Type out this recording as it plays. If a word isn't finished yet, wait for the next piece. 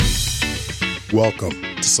Welcome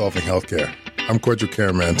to Solving Healthcare. I'm Kwadwo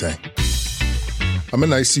Kyeremanteng. I'm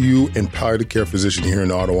an ICU and palliative care physician here in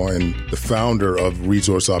Ottawa and the founder of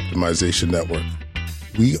Resource Optimization Network.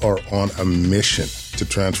 We are on a mission to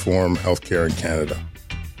transform healthcare in Canada.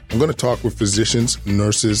 I'm going to talk with physicians,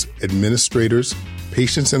 nurses, administrators,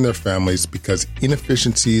 patients and their families because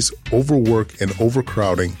inefficiencies, overwork, and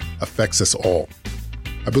overcrowding affects us all.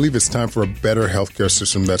 I believe it's time for a better healthcare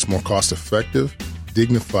system that's more cost-effective,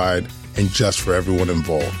 dignified, and just for everyone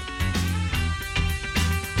involved.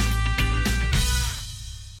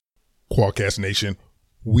 Qualcast Nation,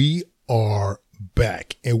 we are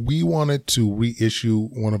back, and we wanted to reissue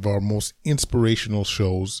one of our most inspirational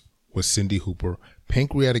shows with Cindy Hooper,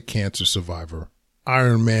 pancreatic cancer survivor,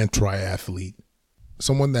 Ironman triathlete,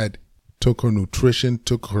 someone that took her nutrition,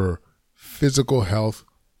 took her physical health,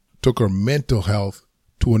 took her mental health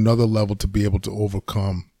to another level to be able to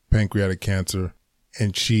overcome pancreatic cancer.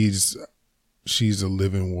 And she's a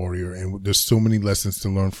living warrior, and there's so many lessons to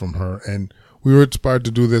learn from her. And we were inspired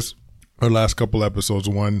to do this. Our last couple episodes,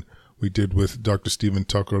 one we did with Dr. Stephen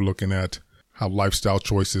Tucker, looking at how lifestyle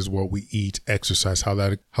choices, what we eat, exercise, how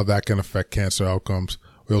that can affect cancer outcomes.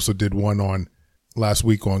 We also did one on last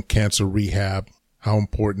week on cancer rehab, how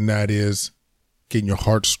important that is, getting your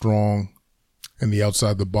heart strong, and the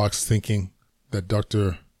outside the box thinking that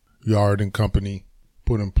Dr. Yard and company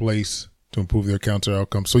put in place to improve their cancer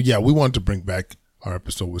outcomes. So yeah, we wanted to bring back our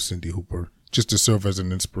episode with Cindy Hooper just to serve as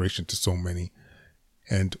an inspiration to so many.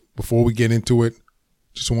 And before we get into it,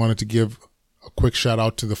 just wanted to give a quick shout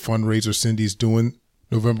out to the fundraiser Cindy's doing.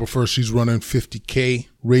 November 1st, she's running $50K,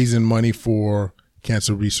 raising money for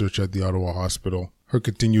cancer research at the Ottawa Hospital. Her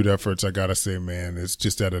continued efforts, I gotta say, man, it's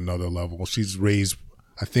just at another level. She's raised,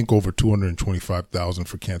 I think, over $225,000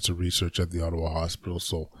 for cancer research at the Ottawa Hospital.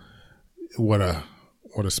 So what a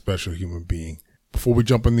special human being. Before we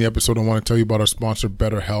jump in the episode, I want to tell you about our sponsor,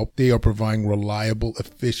 BetterHelp. They are providing reliable,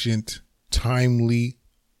 efficient, timely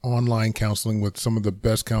online counseling with some of the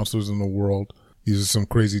best counselors in the world. These are some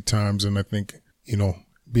crazy times, and I think,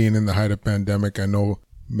 being in the height of pandemic, I know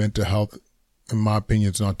mental health, in my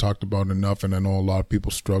opinion, is not talked about enough, and I know a lot of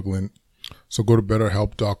people struggling. So go to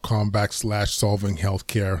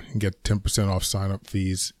betterhelp.com/solvinghealthcare and get 10% off sign-up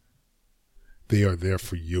fees. They are there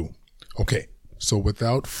for you. Okay, so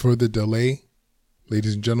without further delay,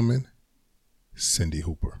 ladies and gentlemen, Cindy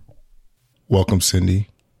Hooper. Welcome, Cindy.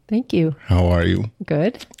 Thank you. How are you?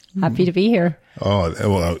 Good. Happy to be here. Oh,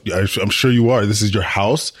 well, I'm sure you are. This is your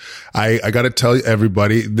house. I got to tell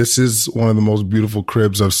everybody, this is one of the most beautiful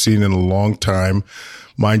cribs I've seen in a long time.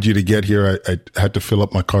 Mind you, to get here, I had to fill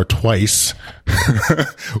up my car twice.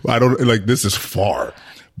 This is far,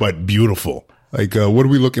 but beautiful. What are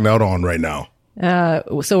we looking out on right now?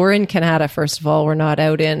 So we're in Canada, first of all. We're not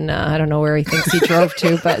out in, I don't know where he thinks he drove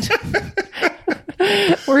to, but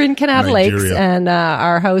we're in Canada Lakes, and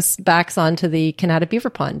our house backs onto the Canada Beaver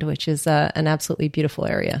Pond, which is an absolutely beautiful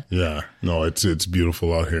area. Yeah, no, it's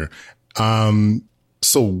beautiful out here.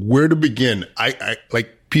 So where to begin? I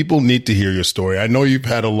people need to hear your story. I know you've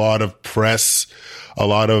had a lot of press, a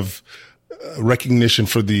lot of recognition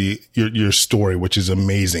for your story, which is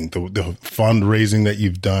amazing. The fundraising that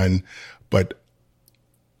you've done, but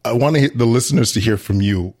I want the listeners to hear from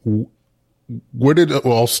you. Where did it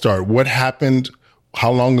all start? What happened? How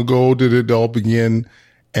long ago did it all begin?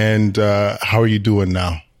 And how are you doing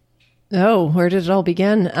now? Oh, where did it all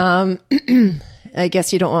begin? I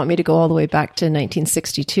guess you don't want me to go all the way back to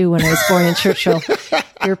 1962 when I was born in Churchill.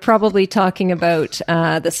 You're probably talking about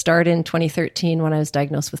the start in 2013 when I was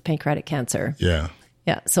diagnosed with pancreatic cancer. Yeah.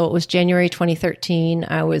 Yeah. So it was January 2013.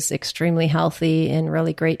 I was extremely healthy, in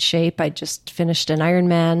really great shape. I just finished an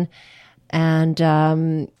Ironman. And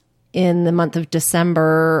in the month of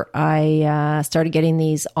December, I started getting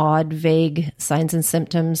these odd, vague signs and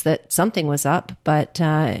symptoms that something was up, but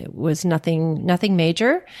it was nothing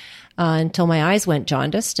major until my eyes went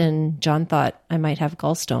jaundiced, and John thought I might have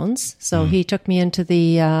gallstones. So he took me into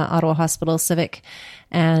the Ottawa Hospital Civic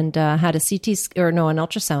and had an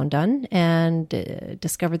ultrasound done, and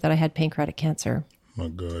discovered that I had pancreatic cancer. Oh,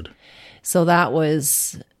 good. So that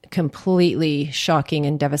was completely shocking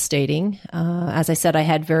and devastating. As I said, I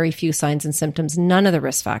had very few signs and symptoms, none of the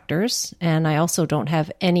risk factors, and I also don't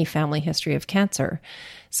have any family history of cancer.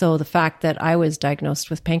 So the fact that I was diagnosed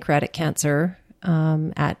with pancreatic cancer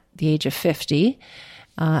at the age of 50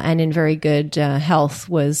 and in very good health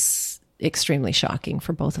was extremely shocking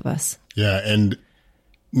for both of us. Yeah, and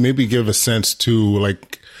maybe give a sense to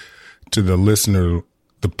the listener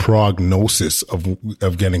the prognosis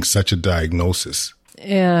of getting such a diagnosis.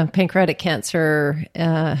 Yeah, pancreatic cancer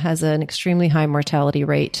has an extremely high mortality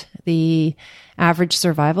rate. The average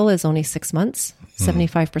survival is only 6 months.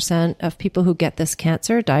 75% of people who get this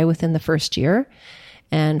cancer die within the first year,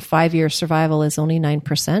 and 5-year survival is only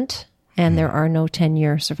 9%. And there are no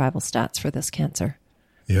 10-year survival stats for this cancer.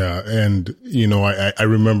 Yeah. And, I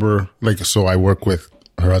remember, so I work with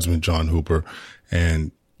her husband, John Hooper,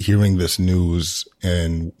 and hearing this news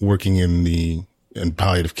and working in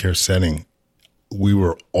palliative care setting, we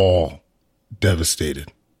were all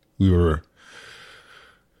devastated. We were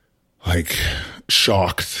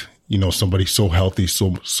shocked, somebody so healthy,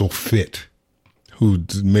 so fit, who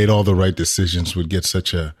made all the right decisions would get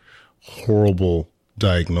such a horrible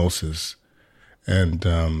diagnosis. And,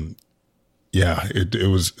 it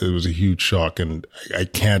was a huge shock. And I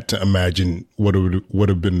can't imagine what it would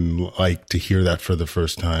have been like to hear that for the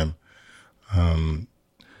first time.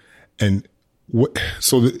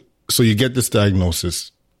 So you get this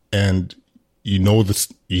diagnosis and you hear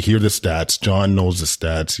the stats. John knows the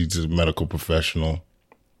stats. He's a medical professional.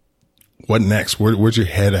 What next? Where's your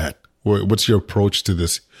head at? What's your approach to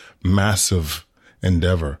this massive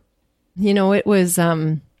endeavor? It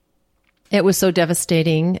was so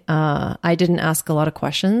devastating. I didn't ask a lot of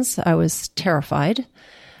questions. I was terrified.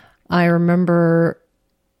 I remember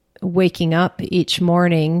waking up each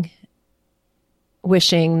morning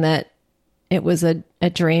wishing that it was a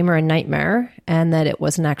dream or a nightmare and that it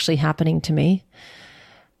wasn't actually happening to me.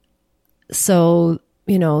 So,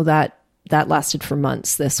 that lasted for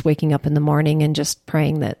months, this waking up in the morning and just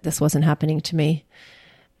praying that this wasn't happening to me.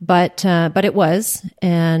 But it was.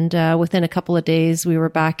 And within a couple of days, we were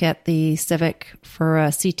back at the Civic for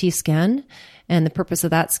a CT scan. And the purpose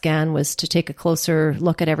of that scan was to take a closer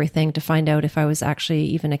look at everything to find out if I was actually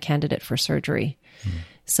even a candidate for surgery.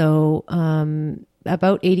 So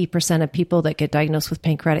about 80% of people that get diagnosed with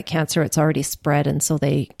pancreatic cancer, it's already spread, and so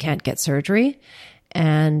they can't get surgery.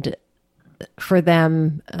 And for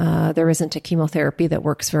them, there isn't a chemotherapy that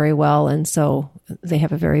works very well, and so they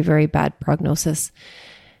have a very, very bad prognosis.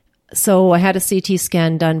 So I had a CT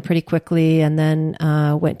scan done pretty quickly, and then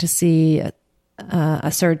went to see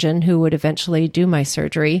a surgeon who would eventually do my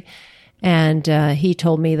surgery. And he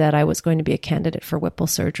told me that I was going to be a candidate for Whipple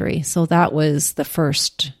surgery. So that was the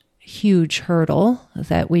first huge hurdle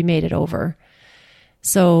that we made it over.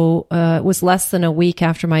 So it was less than a week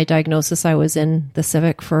after my diagnosis, I was in the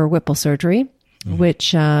Civic for Whipple surgery,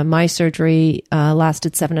 which my surgery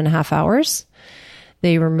lasted 7.5 hours.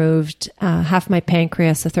 They removed half my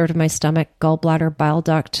pancreas, a third of my stomach, gallbladder, bile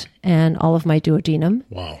duct, and all of my duodenum.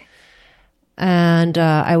 Wow. And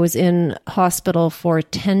I was in hospital for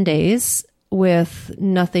 10 days with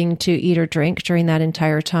nothing to eat or drink during that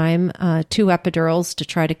entire time. 2 epidurals to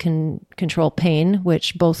try to control pain,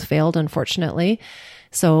 which both failed, unfortunately.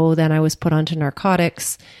 So then I was put onto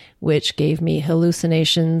narcotics, which gave me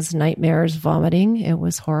hallucinations, nightmares, vomiting. It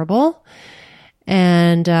was horrible.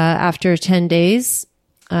 And after 10 days,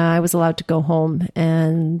 I was allowed to go home.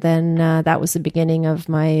 And then that was the beginning of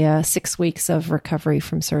my 6 weeks of recovery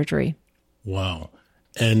from surgery. Wow.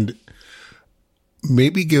 And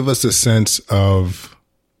maybe give us a sense of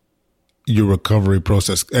your recovery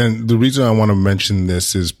process. And the reason I want to mention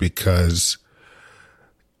this is because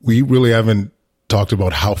we really haven't talked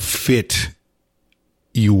about how fit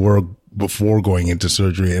you were before going into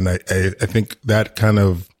surgery. And I think that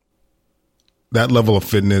that level of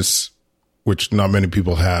fitness, which not many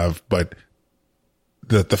people have, but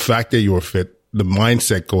the fact that you were fit, the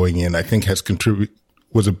mindset going in, I think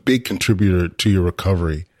was a big contributor to your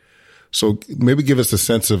recovery. So maybe give us a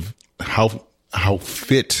sense of how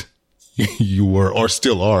fit you were, or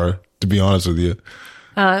still are, to be honest with you.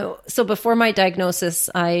 So before my diagnosis,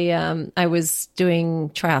 I was doing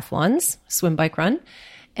triathlons, swim, bike, run.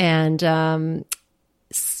 And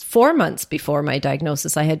 4 months before my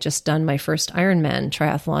diagnosis, I had just done my first Ironman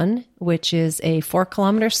triathlon, which is a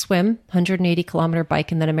 4-kilometer swim, 180-kilometer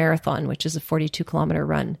bike, and then a marathon, which is a 42-kilometer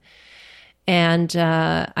run. And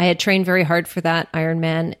I had trained very hard for that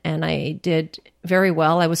Ironman, and I did very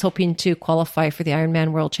well. I was hoping to qualify for the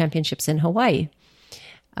Ironman World Championships in Hawaii.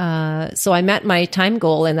 So I met my time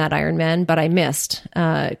goal in that Ironman, but I missed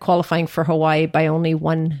qualifying for Hawaii by only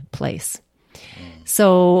 1 place.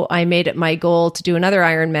 So I made it my goal to do another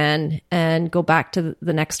Ironman and go back to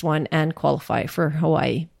the next one and qualify for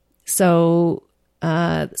Hawaii. So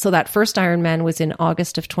that first Ironman was in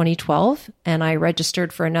August of 2012, and I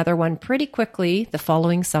registered for another one pretty quickly the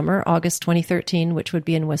following summer, August 2013, which would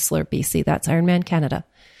be in Whistler, BC. That's Ironman Canada.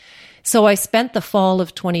 So I spent the fall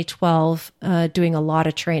of 2012 doing a lot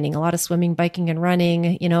of training, a lot of swimming, biking, and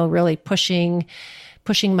running, really pushing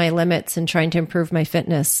my limits and trying to improve my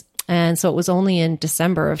fitness. And so it was only in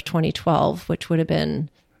December of 2012, which would have been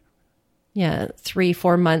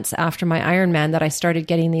 3-4 months after my Ironman that I started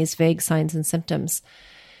getting these vague signs and symptoms.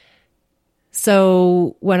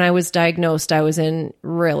 So when I was diagnosed, I was in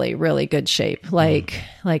really, really good shape, like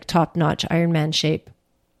top-notch Ironman shape.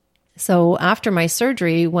 So after my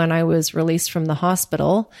surgery, when I was released from the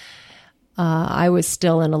hospital, I was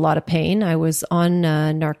still in a lot of pain. I was on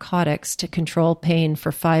narcotics to control pain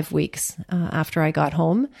for 5 weeks after I got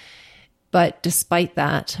home. But despite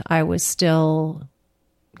that, I was still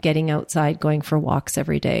getting outside, going for walks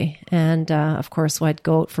every day. And of course, I'd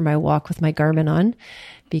go out for my walk with my Garmin on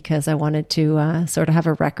because I wanted to sort of have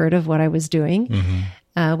a record of what I was doing,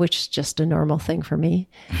 which is just a normal thing for me.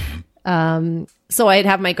 So I'd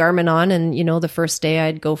have my Garmin on, and, the first day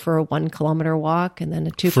I'd go for a 1 kilometer walk, and then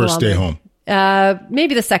a 2 First kilometer. day home.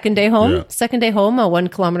 Maybe the second day home. Yeah. Second day home, a 1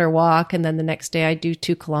 kilometer walk, and then the next day I'd do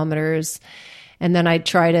 2 kilometers. And then I'd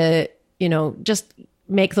try to, just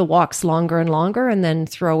make the walks longer and longer, and then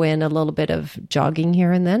throw in a little bit of jogging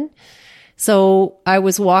here and then. So I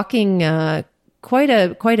was walking quite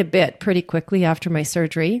a bit pretty quickly after my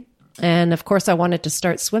surgery. And of course I wanted to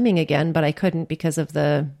start swimming again, but I couldn't because of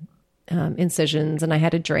the incisions, and I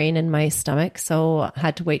had a drain in my stomach. So I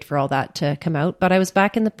had to wait for all that to come out. But I was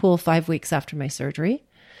back in the pool 5 weeks after my surgery.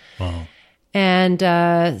 Wow. And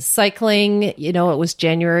cycling, it was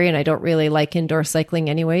January, and I don't really like indoor cycling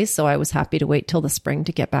anyways. So I was happy to wait till the spring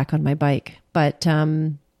to get back on my bike. But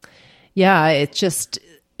it's just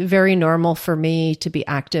very normal for me to be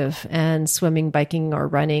active and swimming, biking, or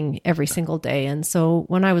running every single day. And so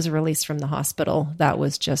when I was released from the hospital, that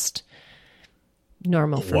was just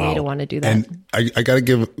normal for me to want to do that. And I got to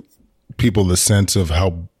give people the sense of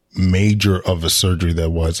how major of a surgery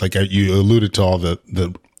that was. Like you alluded to all the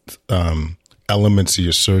elements of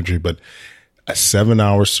your surgery, but a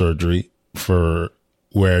 7-hour surgery for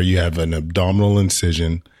where you have an abdominal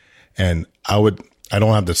incision. And I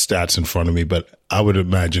don't have the stats in front of me, but I would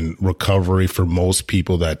imagine recovery for most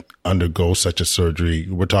people that undergo such a surgery,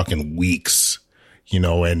 we're talking weeks,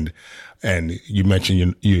 and you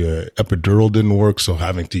mentioned your epidural didn't work. So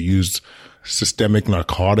having to use systemic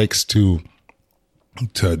narcotics to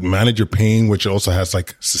manage your pain, which also has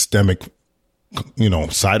like systemic,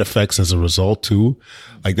 side effects as a result too.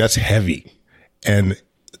 Like that's heavy. And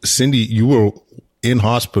Cindy, you were in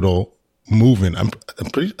hospital moving. I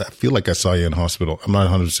feel like I saw you in hospital. I'm not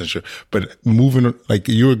 100% sure, but moving, like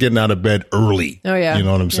you were getting out of bed early. Oh yeah. You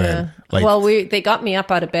know what I'm saying? Yeah. Like, well, they got me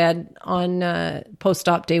up out of bed on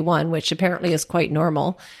post-op day 1, which apparently is quite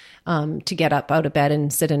normal, to get up out of bed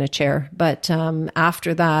and sit in a chair. But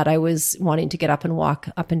after that, I was wanting to get up and walk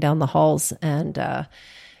up and down the halls. And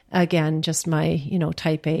again, just my,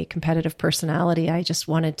 type A competitive personality. I just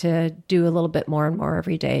wanted to do a little bit more and more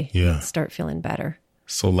every day. Yeah. And start feeling better.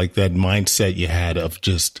 So like that mindset you had of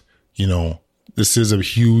just, this is a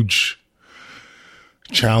huge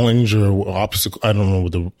challenge or obstacle. I don't know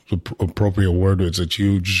what the appropriate word is. It's a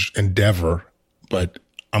huge endeavor, but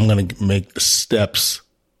I'm going to make the steps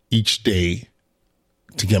each day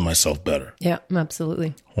to get myself better. Yeah,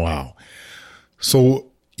 absolutely. Wow. So,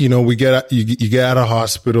 we get, you get out of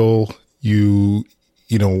hospital,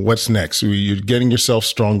 what's next? You're getting yourself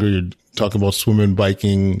stronger. You're talking about swimming,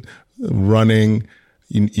 biking, running.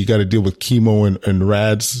 You got to deal with chemo and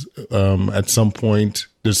rads at some point.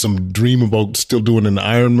 There's some dream about still doing an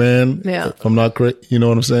Ironman. Yeah. If I'm not correct. You know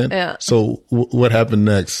what I'm saying? Yeah. So what happened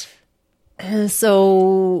next?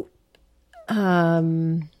 So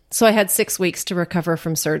I had 6 weeks to recover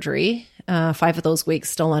from surgery. 5 of those weeks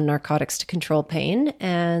still on narcotics to control pain.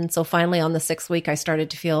 And so finally on the 6th week, I started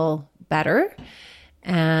to feel better.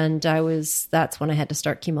 And that's when I had to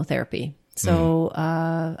start chemotherapy. So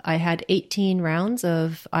I had 18 rounds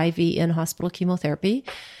of IV in-hospital chemotherapy.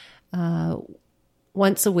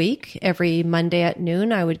 Once a week, every Monday at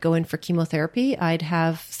noon, I would go in for chemotherapy. I'd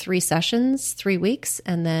have 3 sessions, 3 weeks,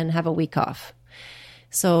 and then have a week off.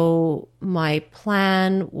 So my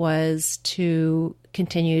plan was to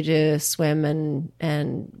continue to swim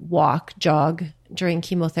and walk, jog during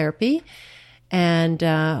chemotherapy. And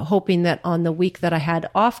hoping that on the week that I had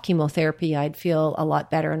off chemotherapy, I'd feel a lot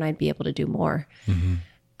better and I'd be able to do more.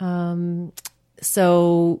 Mm-hmm.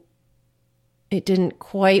 So it didn't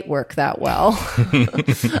quite work that well.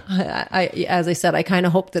 As I said, I kind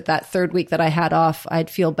of hoped that 3rd week that I had off, I'd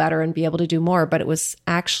feel better and be able to do more. But it was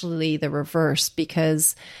actually the reverse,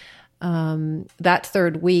 because that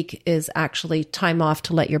 3rd week is actually time off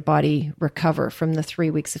to let your body recover from the 3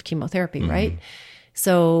 weeks of chemotherapy, right?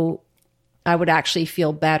 So I would actually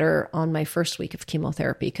feel better on my 1st week of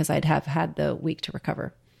chemotherapy because I'd have had the week to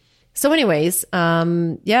recover. So anyways,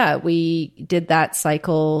 we did that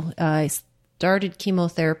cycle. I started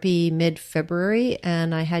chemotherapy mid-February,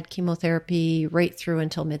 and I had chemotherapy right through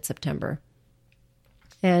until mid-September.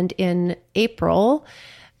 And in April,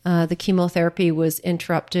 the chemotherapy was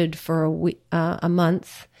interrupted for a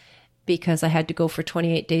month because I had to go for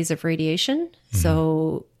 28 days of radiation. Mm-hmm.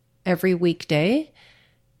 So every weekday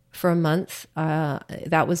for a month,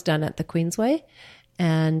 that was done at the Queensway.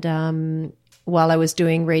 And while I was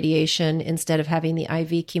doing radiation, instead of having the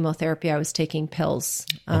IV chemotherapy, I was taking pills,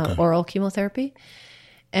 oral chemotherapy.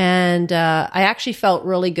 And I actually felt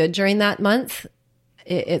really good during that month.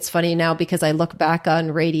 It's funny now because I look back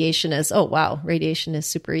on radiation as, oh, wow, radiation is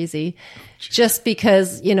super easy. Just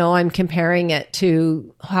because, I'm comparing it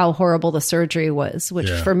to how horrible the surgery was, which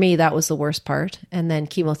for me, that was the worst part. And then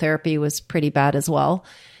chemotherapy was pretty bad as well.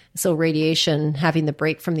 So radiation, having the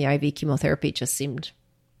break from the IV chemotherapy just seemed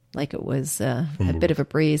like it was a bit of a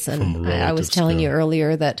breeze. And I was telling you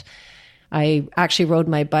earlier that I actually rode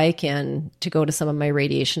my bike in to go to some of my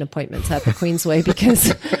radiation appointments at the Queensway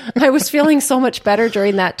because I was feeling so much better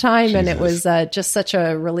during that time. Jesus. And it was just such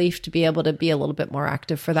a relief to be able to be a little bit more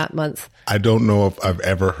active for that month. I don't know if I've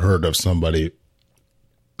ever heard of somebody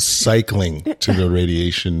cycling to the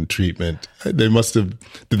radiation treatment. They must have,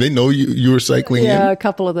 did they know you were cycling Yeah, in? A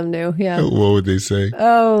couple of them knew. Yeah. What would they say?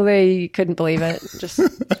 Oh, they couldn't believe it. Just,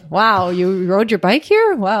 wow, you rode your bike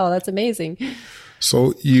here? Wow, that's amazing.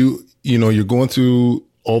 So you're going through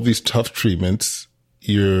all these tough treatments.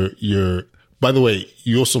 You're, by the way,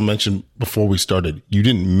 you also mentioned before we started, you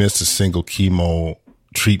didn't miss a single chemo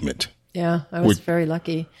treatment. Yeah, I was very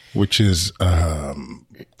lucky. Which is,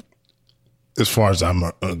 as far as I'm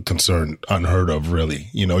concerned, unheard of, really.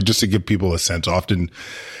 Just to give people a sense, often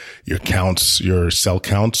your cell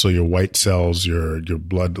counts, so your white cells, your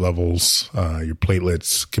blood levels, your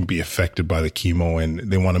platelets can be affected by the chemo,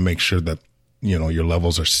 and they want to make sure that your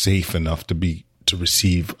levels are safe enough to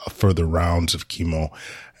receive further rounds of chemo.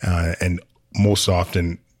 And most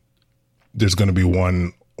often there's going to be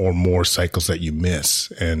one or more cycles that you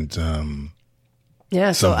miss. And,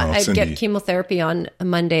 so I'd get chemotherapy on a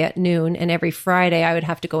Monday at noon, and every Friday I would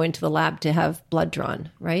have to go into the lab to have blood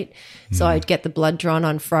drawn, right? So I'd get the blood drawn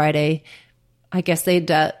on Friday. I guess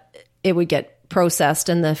it would get processed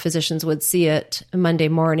and the physicians would see it Monday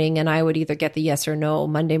morning, and I would either get the yes or no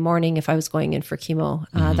Monday morning if I was going in for chemo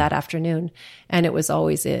that afternoon. And it was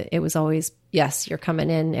always yes, you're coming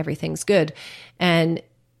in, everything's good. And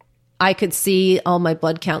I could see all my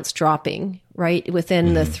blood counts dropping right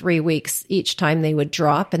within the 3 weeks. Each time they would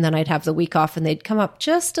drop, and then I'd have the week off and they'd come up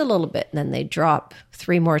just a little bit, and then they'd drop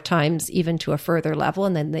 3 more times even to a further level,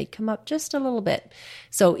 and then they'd come up just a little bit.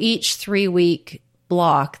 So each 3-week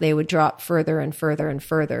block, they would drop further and further and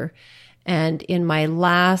further. And in my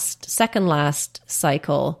second last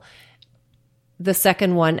cycle, the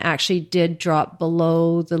second one actually did drop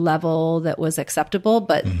below the level that was acceptable,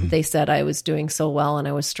 but they said I was doing so well and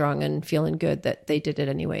I was strong and feeling good that they did it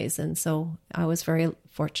anyways. And so I was very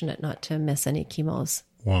fortunate not to miss any chemos.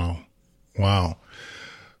 Wow.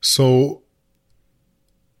 So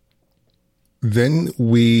then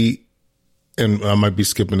and I might be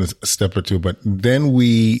skipping a step or two, but then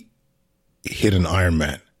we hit an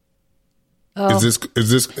Ironman. Oh. Is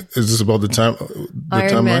this about the time?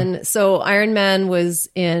 Ironman. So Ironman was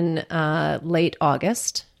in late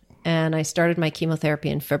August, and I started my chemotherapy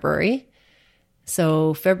in February.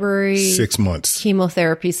 So February, 6 months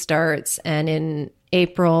chemotherapy starts, and in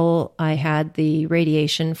April I had the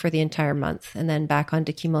radiation for the entire month, and then back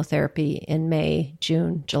onto chemotherapy in May,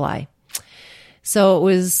 June, July. So it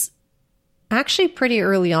was actually pretty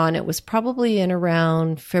early on. It was probably in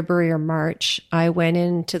around February or March. I went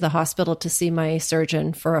into the hospital to see my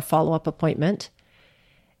surgeon for a follow-up appointment.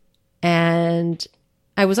 And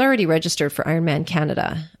I was already registered for Ironman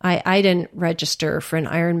Canada. I didn't register for an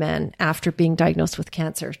Ironman after being diagnosed with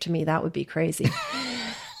cancer. To me, that would be crazy.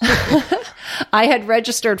 I had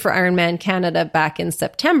registered for Ironman Canada back in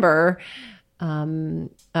September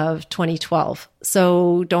of 2012.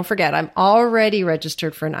 So don't forget, I'm already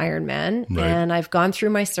registered for an Ironman, and I've gone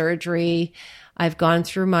through my surgery. I've gone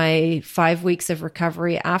through my 5 weeks of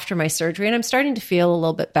recovery after my surgery, and I'm starting to feel a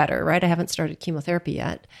little bit better, right? I haven't started chemotherapy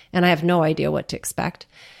yet, and I have no idea what to expect.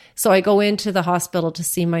 So I go into the hospital to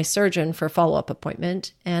see my surgeon for a follow-up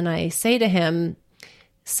appointment, and I say to him,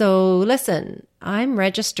 so listen, I'm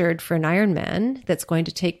registered for an Ironman that's going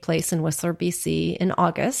to take place in Whistler, BC in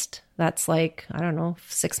August. That's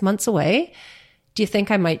 6 months away. Do you think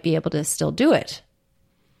I might be able to still do it?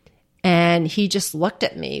 And he just looked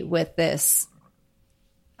at me with this,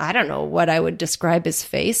 I don't know what I would describe his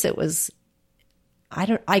face. It was,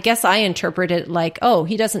 I guess I interpreted it like, oh,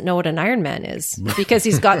 he doesn't know what an Ironman is because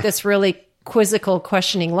he's got this really quizzical,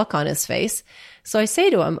 questioning look on his face. So I say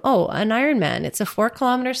to him, oh, an Ironman, it's a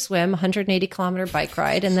 4-kilometer swim, 180-kilometer bike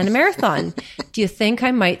ride, and then a marathon. Do you think I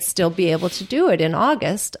might still be able to do it in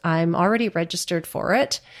August? I'm already registered for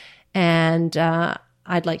it, and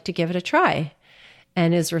I'd like to give it a try.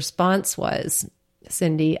 And his response was,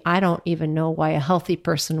 Cindy, I don't even know why a healthy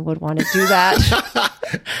person would want to do that,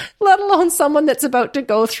 let alone someone that's about to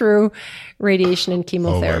go through radiation and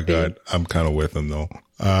chemotherapy. Oh my God. I'm kind of with him though.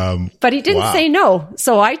 But he didn't say no.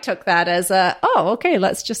 So I took that as okay,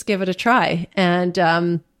 let's just give it a try. And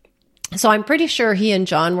so I'm pretty sure he and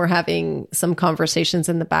John were having some conversations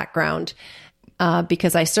in the background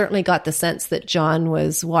because I certainly got the sense that John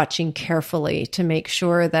was watching carefully to make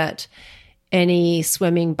sure that any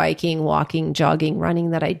swimming, biking, walking, jogging, running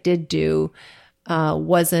that I did do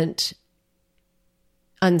wasn't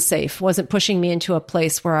unsafe, wasn't pushing me into a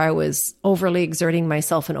place where I was overly exerting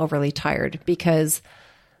myself and overly tired because,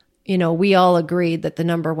 you know, we all agreed that the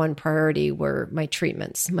number one priority were my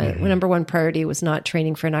treatments. My number one priority was not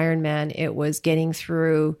training for an Ironman. It was getting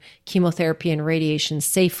through chemotherapy and radiation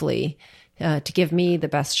safely to give me the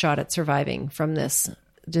best shot at surviving from this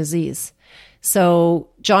disease.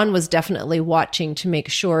 So John was definitely watching to make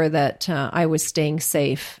sure that I was staying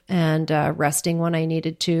safe and resting when I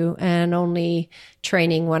needed to and only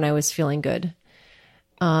training when I was feeling good.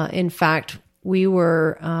 In fact, we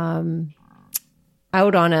were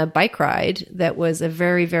out on a bike ride that was a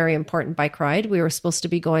very, very important bike ride. We were supposed to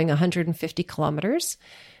be going 150 kilometers.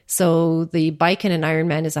 So the bike in an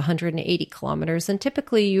Ironman is 180 kilometers, and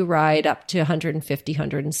typically you ride up to 150,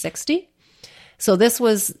 160. So this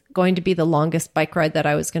was going to be the longest bike ride that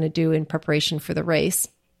I was going to do in preparation for the race.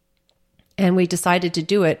 And we decided to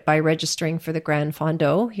do it by registering for the Grand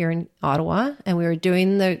Fondo here in Ottawa. And we were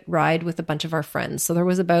doing the ride with a bunch of our friends. So there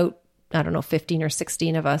was about, 15 or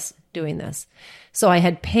 16 of us doing this. So I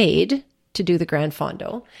had paid to do the Grand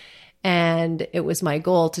Fondo. And it was my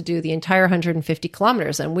goal to do the entire 150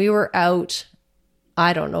 kilometers. And we were out,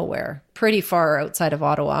 I don't know where, pretty far outside of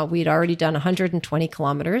Ottawa. We'd already done 120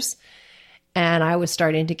 kilometers. And I was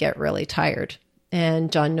starting to get really tired.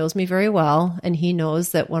 And John knows me very well. And he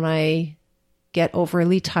knows that when I get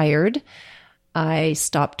overly tired, I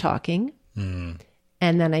stop talking. And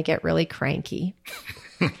then I get really cranky.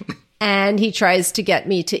 And he tries to get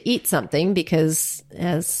me to eat something because,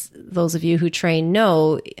 as those of you who train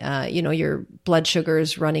know, your blood sugar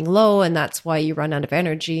is running low. And that's why you run out of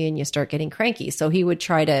energy and you start getting cranky. So he would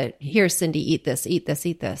try to, here, Cindy, eat this, eat this,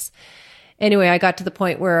 eat this. Anyway, I got to the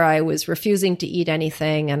point where I was refusing to eat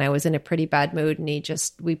anything and I was in a pretty bad mood. And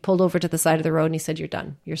we pulled over to the side of the road and he said, "You're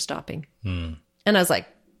done. You're stopping." And I was like,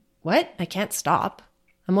 "What? I can't stop.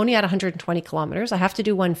 I'm only at 120 kilometers. I have to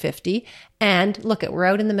do 150. And look, we're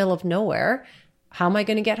out in the middle of nowhere. How am I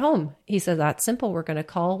going to get home?" He said, "That's simple. We're going to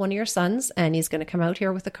call one of your sons and he's going to come out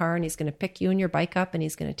here with a car and he's going to pick you and your bike up and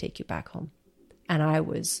he's going to take you back home." And I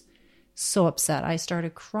was so upset. I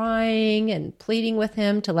started crying and pleading with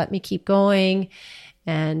him to let me keep going.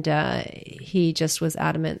 And he just was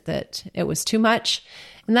adamant that it was too much.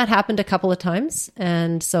 And that happened a couple of times.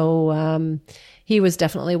 And so he was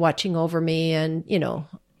definitely watching over me. And,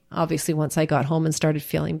 obviously once I got home and started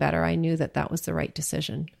feeling better, I knew that that was the right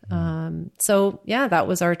decision. So yeah, that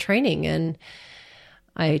was our training. And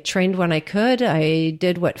I trained when I could. I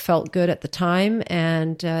did what felt good at the time.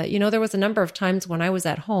 And, there was a number of times when I was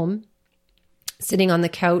at home sitting on the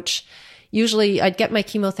couch. Usually I'd get my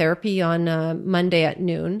chemotherapy on Monday at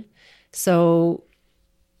noon. So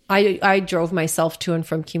I drove myself to and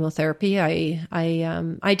from chemotherapy.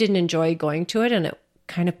 I didn't enjoy going to it and it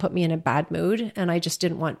kind of put me in a bad mood and I just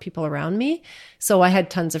didn't want people around me. So I had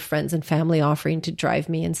tons of friends and family offering to drive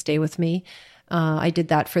me and stay with me. I did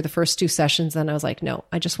that for the first 2 sessions. Then I was like, no,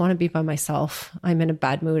 I just want to be by myself. I'm in a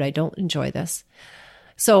bad mood. I don't enjoy this.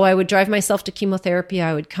 So I would drive myself to chemotherapy.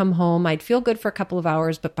 I would come home. I'd feel good for a couple of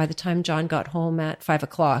hours. But by the time John got home at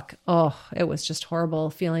 5:00, it was just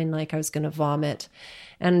horrible, feeling like I was going to vomit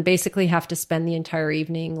and basically have to spend the entire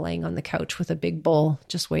evening laying on the couch with a big bowl,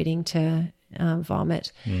 just waiting to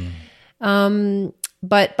vomit.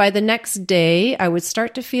 But by the next day, I would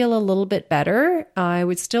start to feel a little bit better. I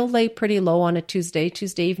would still lay pretty low on a Tuesday.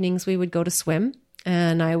 Tuesday evenings, we would go to swim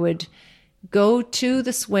and I would go to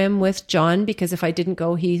the swim with John because if I didn't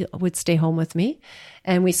go, he would stay home with me.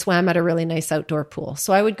 And we swam at a really nice outdoor pool.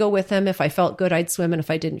 So I would go with him. If I felt good, I'd swim. And if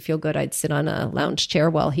I didn't feel good, I'd sit on a lounge chair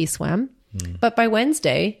while he swam. But by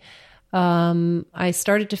Wednesday, I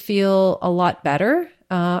started to feel a lot better.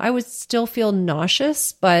 I would still feel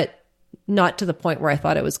nauseous, but not to the point where I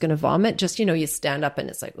thought I was going to vomit. Just, you stand up and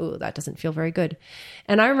it's like, oh, that doesn't feel very good.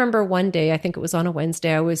 And I remember one day, I think it was on a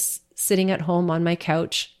Wednesday, I was sitting at home on my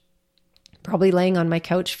couch, probably laying on my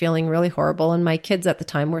couch feeling really horrible. And my kids at the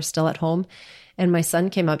time were still at home. And my son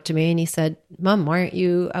came up to me and he said, "Mom, why aren't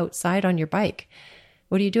you outside on your bike?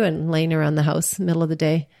 What are you doing laying around the house middle of the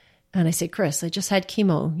day?" And I said, "Chris, I just had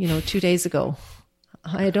chemo, 2 days ago.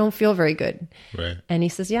 I don't feel very good." Right. And he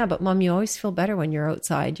says, "Yeah, but Mom, you always feel better when you're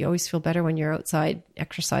outside. You always feel better when you're outside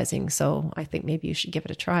exercising. So I think maybe you should give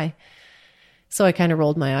it a try." So I kind of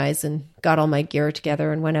rolled my eyes and got all my gear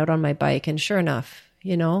together and went out on my bike. And sure enough,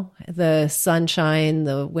 the sunshine,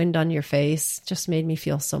 the wind on your face just made me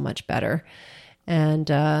feel so much better. And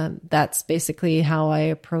that's basically how I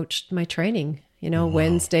approached my training, wow.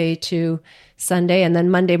 Wednesday to Sunday. And then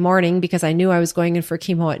Monday morning, because I knew I was going in for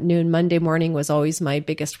chemo at noon, Monday morning was always my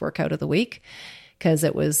biggest workout of the week because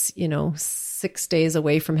it was, 6 days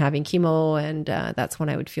away from having chemo. And that's when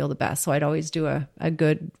I would feel the best. So I'd always do a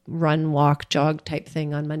good run, walk, jog type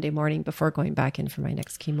thing on Monday morning before going back in for my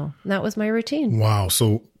next chemo. And that was my routine. Wow.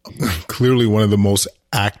 So clearly one of the most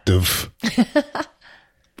active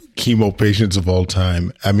chemo patients of all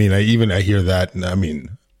time. I mean, I hear that. And I mean,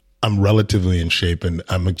 I'm relatively in shape and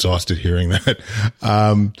I'm exhausted hearing that.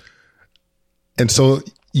 And so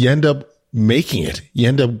you end up making it. You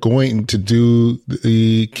end up going to do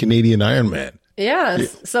the Canadian Ironman. Yeah.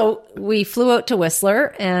 So we flew out to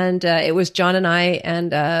Whistler and it was John and I,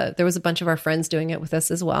 and there was a bunch of our friends doing it with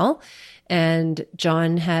us as well. And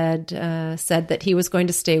John had said that he was going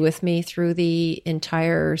to stay with me through the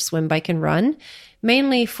entire swim, bike, and run,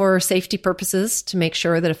 mainly for safety purposes, to make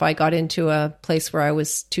sure that if I got into a place where I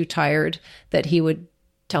was too tired, that he would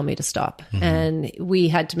tell me to stop. Mm-hmm. And we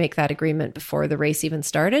had to make that agreement before the race even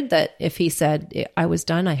started, that if he said I was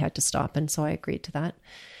done, I had to stop. And so I agreed to that.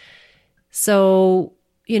 So,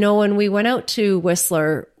 when we went out to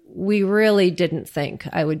Whistler, we really didn't think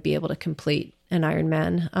I would be able to complete an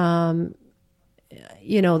Ironman.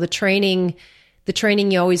 The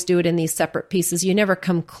training, you always do it in these separate pieces. You never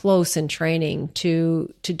come close in training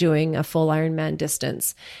to doing a full Ironman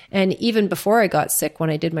distance. And even before I got sick, when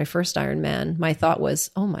I did my first Ironman, my thought was,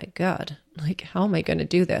 oh my God, how am I going to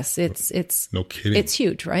do this? It's no kidding. It's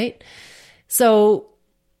huge, right? So,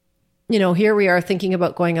 here we are thinking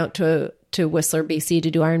about going out to Whistler, BC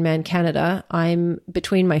to do Ironman Canada. I'm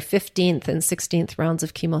between my 15th and 16th rounds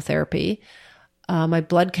of chemotherapy. My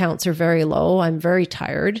blood counts are very low. I'm very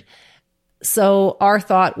tired. So our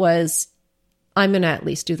thought was, I'm going to at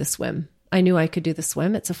least do the swim. I knew I could do the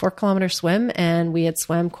swim. It's a 4-kilometer swim, and we had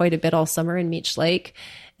swam quite a bit all summer in Meech Lake.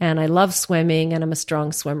 And I love swimming, and I'm a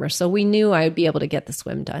strong swimmer. So we knew I would be able to get the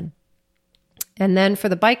swim done. And then for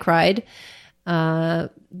the bike ride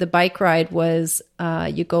was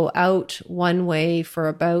you go out one way for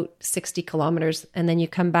about 60 kilometers, and then you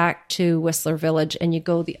come back to Whistler Village, and you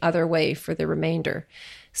go the other way for the remainder.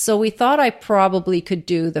 So we thought I probably could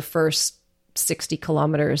do the first 60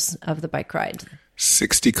 kilometers of the bike ride.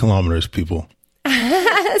 60 kilometers, people.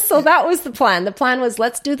 So that was the plan. The plan was,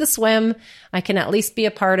 let's do the swim. I can at least be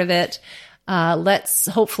a part of it. Let's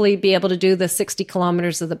hopefully be able to do the 60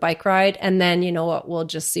 kilometers of the bike ride. And then, we'll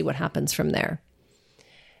just see what happens from there.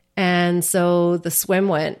 And so the swim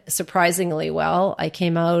went surprisingly well. I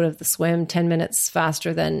came out of the swim 10 minutes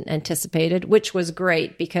faster than anticipated, which was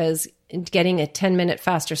great because getting a 10-minute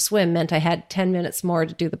faster swim meant I had 10 minutes more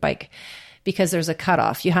to do the bike, because there's a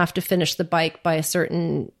cutoff. You have to finish the bike by a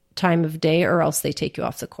certain time of day or else they take you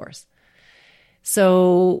off the course.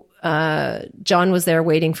 So John was there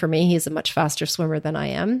waiting for me. He's a much faster swimmer than I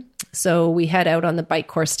am. So we head out on the bike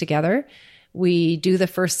course together. We do the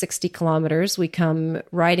first 60 kilometers. We come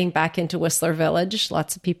riding back into Whistler Village.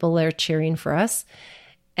 Lots of people there cheering for us.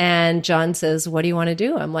 And John says, "What do you want to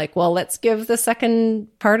do?" I'm like, "Well, let's give the second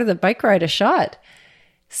part of the bike ride a shot."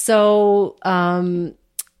 So,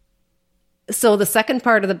 so the second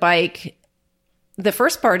part of the bike, the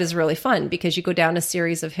first part is really fun because you go down a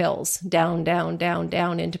series of hills, down, down, down,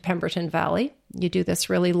 down into Pemberton Valley. You do this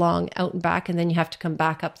really long out and back, and then you have to come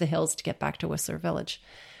back up the hills to get back to Whistler Village.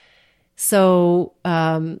 So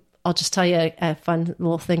I'll just tell you a fun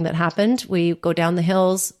little thing that happened. We go down the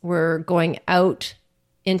hills. We're going out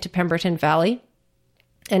into Pemberton Valley.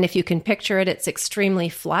 And if you can picture it, it's extremely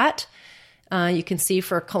flat. You can see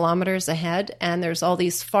for kilometers ahead. And there's all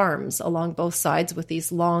these farms along both sides with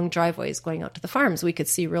these long driveways going out to the farms. We could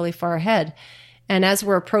see really far ahead. And as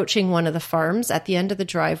we're approaching one of the farms, at the end of the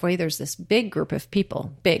driveway, there's this big group of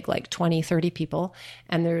people, big, like 20, 30 people.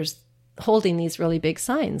 And there's holding these really big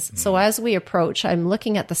signs. So as we approach, I'm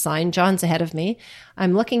looking at the sign. John's ahead of me.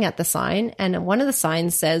 I'm looking at the sign, and one of the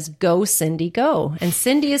signs says, "Go, Cindy, go." And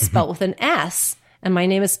Cindy is spelled with an S, and my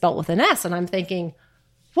name is spelled with an S. And I'm thinking,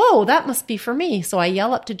 whoa, that must be for me. So I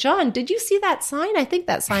yell up to John, "Did you see that sign? I think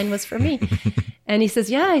that sign was for me." And he says,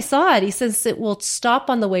 yeah, I saw it. He says, it will stop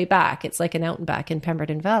on the way back. It's like an out and back in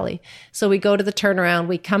Pemberton Valley. So we go to the turnaround,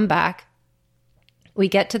 we come back, we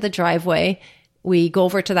get to the driveway, we go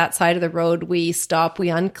over to that side of the road, we stop, we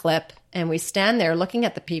unclip, and we stand there looking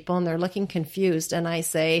at the people, and they're looking confused. And I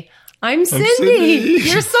say, I'm Cindy.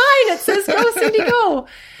 Your sign, it says, go, Cindy, go.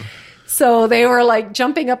 So they were like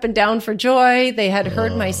jumping up and down for joy. They had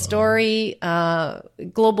heard my story.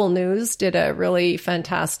 Global News did a really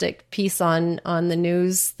fantastic piece on the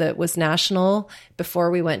news that was national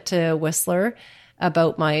before we went to Whistler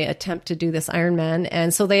about my attempt to do this Ironman.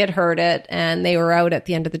 And so they had heard it, and they were out at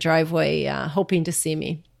the end of the driveway hoping to see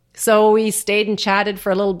me. So we stayed and chatted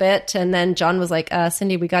for a little bit. And then John was like,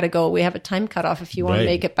 Cindy, we got to go. We have a time cutoff if you want to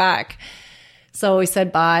make it back. So we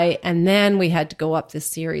said bye, and then we had to go up this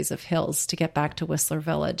series of hills to get back to Whistler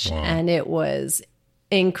Village. Wow. And it was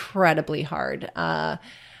incredibly hard. I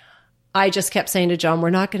just kept saying to John, we're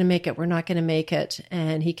not going to make it. We're not going to make it.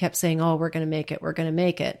 And he kept saying, oh, we're going to make it. We're going to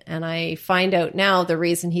make it. And I find out now the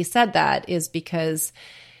reason he said that is because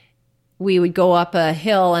we would go up a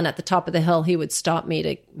hill, and at the top of the hill, he would stop me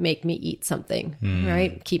to make me eat something,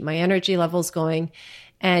 right? Keep my energy levels going.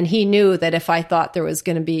 And he knew that if I thought there was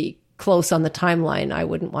going to be close on the timeline, I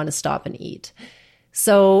wouldn't want to stop and eat.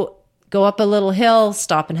 So go up a little hill,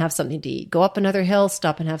 stop and have something to eat. Go up another hill,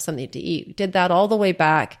 stop and have something to eat. We did that all the way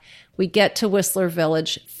back. We get to Whistler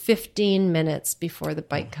Village 15 minutes before the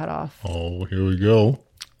bike cut off. Oh, here we go.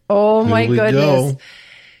 Oh, my goodness.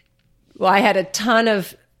 Well, I had a ton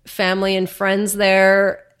of family and friends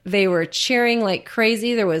there. They were cheering like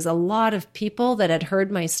crazy. There was a lot of people that had heard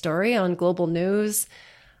my story on Global News.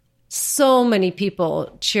 So many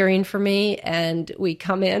people cheering for me, and we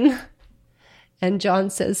come in, and John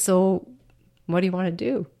says, so what do you want to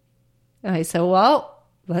do? And I said, well,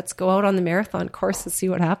 let's go out on the marathon course and see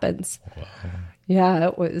what happens. Wow. Yeah,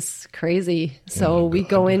 it was crazy. So we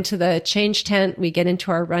go into the change tent, we get into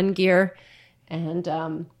our run gear,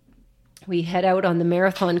 and we head out on the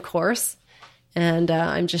marathon course. And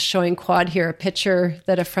I'm just showing Quad here a picture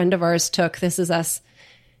that a friend of ours took. This is us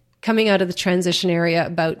coming out of the transition area,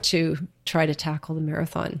 about to try to tackle the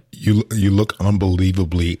marathon. You look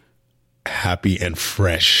unbelievably happy and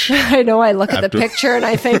fresh. I know. I look at the picture and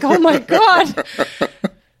I think, oh my God.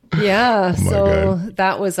 Yeah.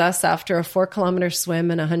 That was us after a 4-kilometer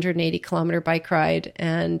swim and a 180-kilometer bike ride,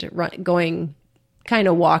 and going kind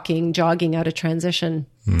of walking, jogging out of transition.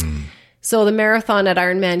 So the marathon at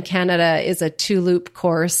Ironman Canada is a 2-loop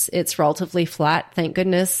course. It's relatively flat, thank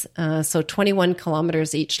goodness. So 21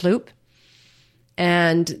 kilometers each loop.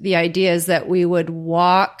 And the idea is that we would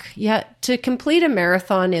walk, to complete a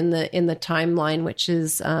marathon in the timeline, which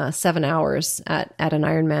is 7 hours at an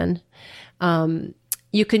Ironman.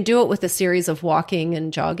 You can do it with a series of walking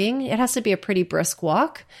and jogging. It has to be a pretty brisk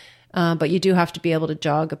walk. But you do have to be able to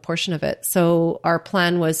jog a portion of it. So our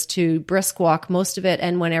plan was to brisk walk most of it,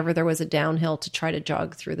 and whenever there was a downhill, to try to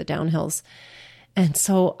jog through the downhills. And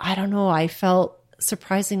so, I don't know, I felt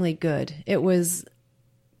surprisingly good. It was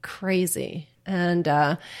crazy.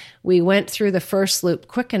 And we went through the first loop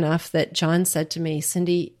quick enough that John said to me,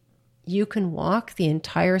 Cindy, you can walk the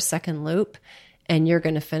entire second loop and you're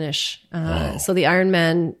going to finish. Wow. So the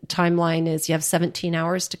Ironman timeline is you have 17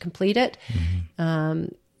 hours to complete it.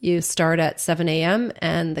 You start at 7 a.m.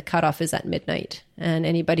 and the cutoff is at midnight. And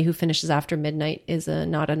anybody who finishes after midnight is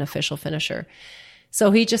not an official finisher. So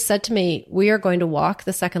he just said to me, we are going to walk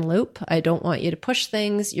the second loop. I don't want you to push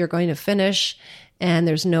things. You're going to finish. And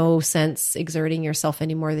there's no sense exerting yourself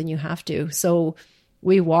any more than you have to. So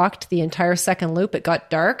we walked the entire second loop. It got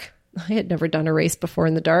dark. I had never done a race before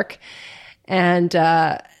in the dark. And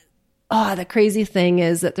the crazy thing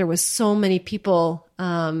is that there was so many people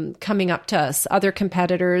coming up to us, other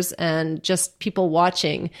competitors and just people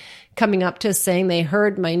watching, coming up to us saying they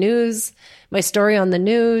heard my story on the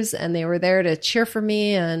news, and they were there to cheer for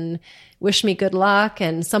me and wish me good luck.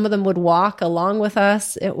 And some of them would walk along with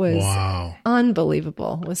us. It was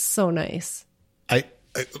unbelievable. It was so nice. I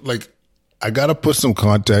got to put some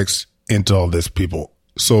context into all this, people.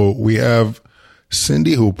 So we have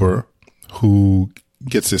Cindy Hooper, who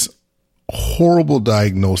gets this horrible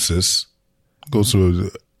diagnosis, goes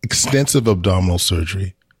through extensive abdominal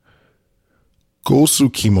surgery, goes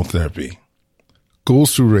through chemotherapy,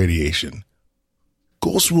 goes through radiation,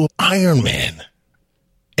 goes through Ironman,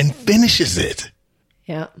 and finishes it.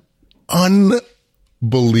 Yeah.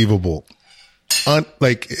 Unbelievable.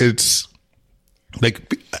 It's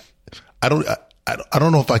like, I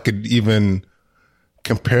don't know if I could even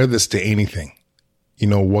compare this to anything. You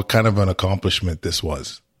know, what kind of an accomplishment this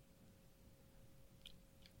was.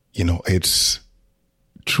 You know, it's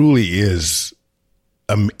truly is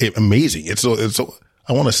amazing. It's so,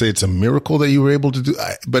 I want to say it's a miracle that you were able to do,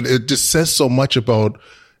 but it just says so much about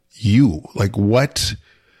you, like what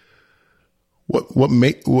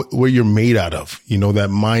you're made out of, you know, that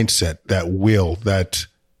mindset, that will, that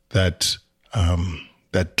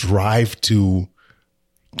drive to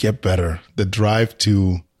get better, the drive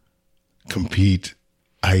to compete.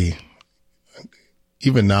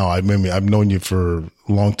 Even now, I've known you for a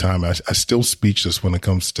long time. I still speechless when it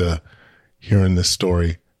comes to hearing this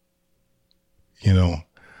story. You know,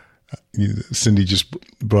 Cindy just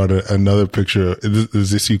brought another picture. Is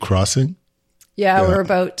this you crossing? Yeah, we're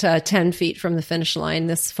about 10 feet from the finish line.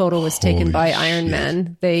 This photo was taken by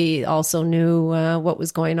Ironman. They also knew what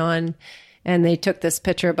was going on, and they took this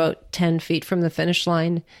picture about 10 feet from the finish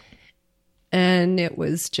line. And it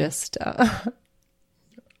was just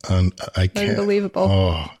unbelievable.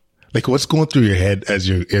 Oh, like what's going through your head as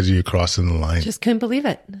you're crossing the line? Just couldn't believe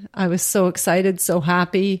it. I was so excited, so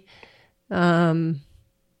happy.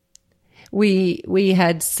 We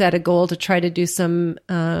had set a goal to try to do some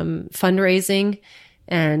fundraising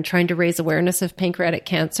and trying to raise awareness of pancreatic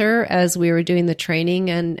cancer as we were doing the training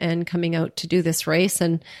and coming out to do this race.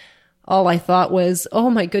 And all I thought was, oh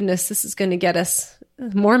my goodness, this is going to get us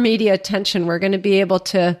more media attention. We're going to be able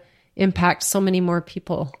to impact so many more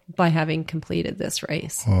people by having completed this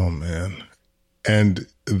race. Oh man. And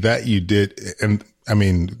that you did. And I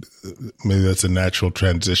mean, maybe that's a natural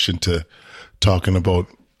transition to talking about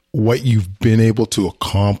what you've been able to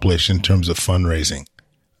accomplish in terms of fundraising.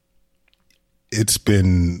 It's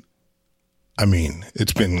been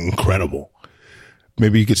incredible.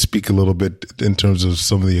 Maybe you could speak a little bit in terms of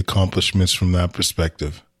some of the accomplishments from that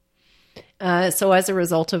perspective. So as a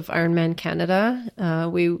result of Ironman Canada,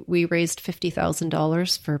 we raised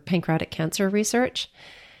 $50,000 for pancreatic cancer research.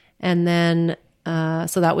 And then,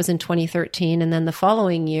 so that was in 2013. And then the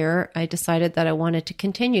following year, I decided that I wanted to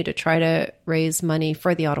continue to try to raise money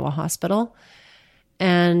for the Ottawa Hospital.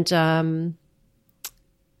 And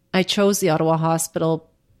I chose the Ottawa Hospital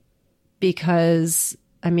because,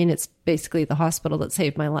 it's basically the hospital that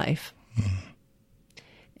saved my life.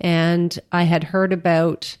 And I had heard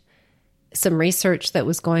about some research that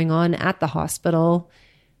was going on at the hospital.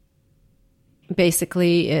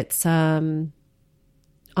 Basically, it's oncolytic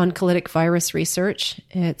virus research.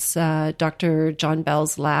 It's Dr. John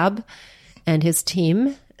Bell's lab and his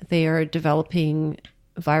team. They are developing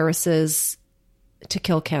viruses to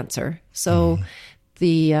kill cancer. So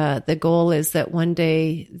the goal is that one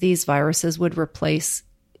day these viruses would replace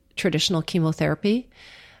traditional chemotherapy.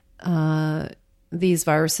 These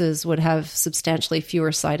viruses would have substantially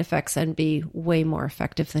fewer side effects and be way more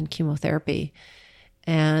effective than chemotherapy.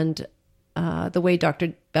 And the way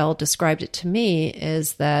Dr. Bell described it to me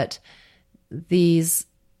is that these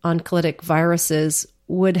oncolytic viruses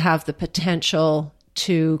would have the potential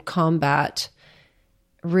to combat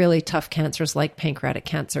really tough cancers like pancreatic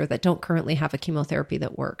cancer that don't currently have a chemotherapy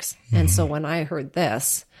that works. And so when I heard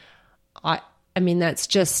this, that's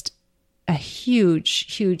just a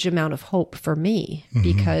huge amount of hope for me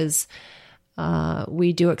because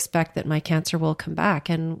we do expect that my cancer will come back.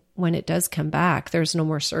 And when it does come back, there's no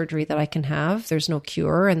more surgery that I can have. There's no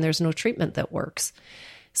cure and there's no treatment that works.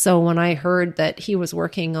 So when I heard that he was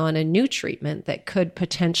working on a new treatment that could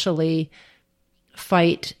potentially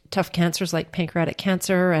fight tough cancers like pancreatic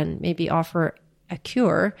cancer and maybe offer a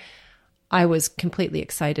cure, I was completely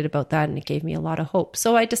excited about that, and it gave me a lot of hope.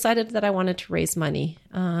 So I decided that I wanted to raise money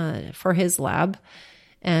for his lab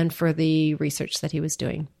and for the research that he was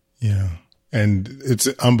doing. Yeah. And it's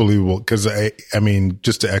unbelievable because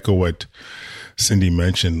just to echo what Cindy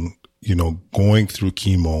mentioned, going through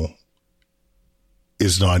chemo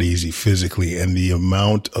is not easy physically, and the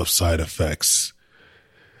amount of side effects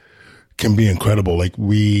can be incredible. Like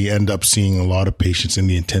we end up seeing a lot of patients in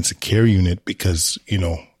the intensive care unit because,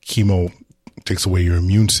 chemo takes away your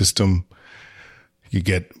immune system. You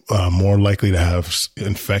get more likely to have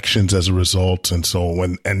infections as a result. And so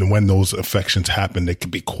when those infections happen, they can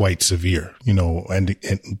be quite severe, and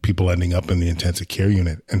people ending up in the intensive care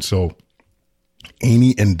unit. And so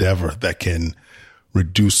any endeavor that can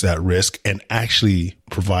reduce that risk and actually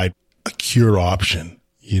provide a cure option,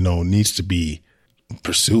 needs to be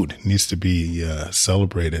pursued, needs to be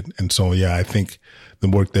celebrated. And so, I think the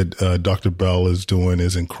work that Dr. Bell is doing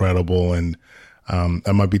is incredible. And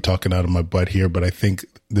I might be talking out of my butt here, but I think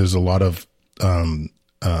there's a lot of in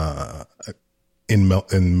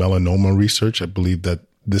melanoma research. I believe that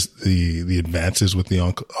the advances with the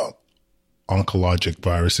oncologic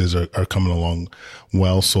viruses are coming along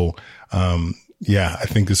well. So I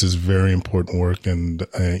think this is very important work, and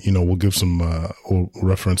we'll give we'll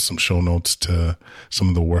reference some show notes to some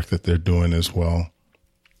of the work that they're doing as well.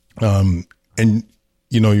 And,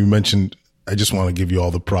 you mentioned, I just want to give you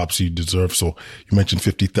all the props you deserve. So you mentioned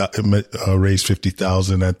raised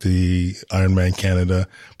 50,000 at the Ironman Canada,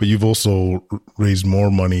 but you've also raised more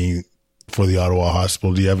money for the Ottawa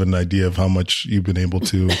Hospital. Do you have an idea of how much you've been able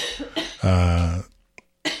to,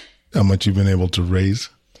 raise?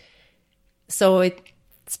 So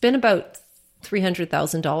it's been about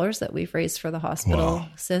 $300,000 that we've raised for the hospital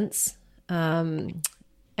since. I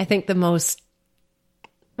think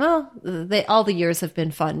all the years have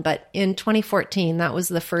been fun, but in 2014, that was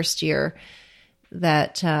the first year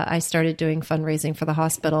that I started doing fundraising for the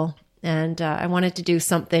hospital. And I wanted to do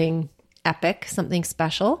something epic, something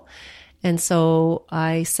special. And so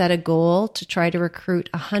I set a goal to try to recruit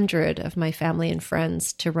 100 of my family and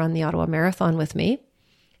friends to run the Ottawa Marathon with me.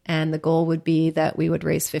 And the goal would be that we would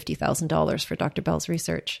raise $50,000 for Dr. Bell's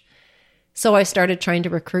research. So I started trying to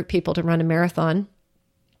recruit people to run a marathon.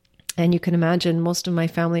 And you can imagine most of my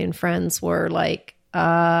family and friends were like,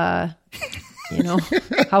 how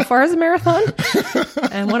far is a marathon?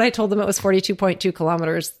 And when I told them it was 42.2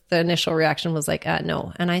 kilometers, the initial reaction was like,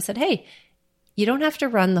 no. And I said, hey, you don't have to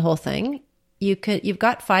run the whole thing. You've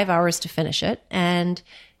got 5 hours to finish it. And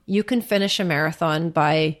you can finish a marathon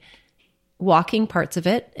by walking parts of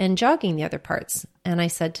it and jogging the other parts. And I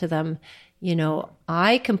said to them,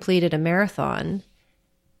 I completed a marathon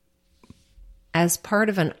as part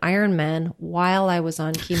of an Ironman while I was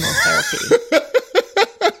on chemotherapy.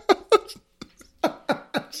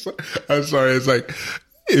 I'm sorry. It's like,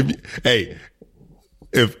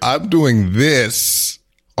 if I'm doing this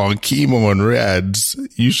on chemo and reds,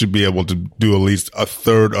 you should be able to do at least a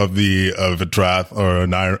third of a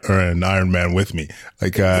triathlon or an Ironman with me.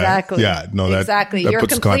 Like, exactly. Yeah, no, exactly. That You're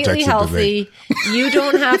puts completely healthy. You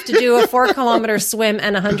don't have to do a 4-kilometer swim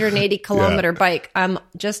and a 180-kilometer bike. I'm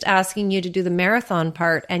just asking you to do the marathon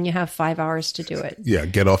part, and you have 5 hours to do it. Yeah,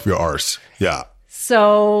 get off your arse. Yeah.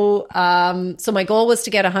 So, so my goal was to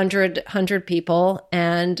get 100 people,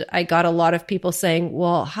 and I got a lot of people saying,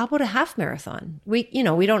 well, how about a half marathon? We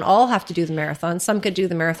don't all have to do the marathon. Some could do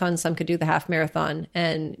the marathon, some could do the half marathon.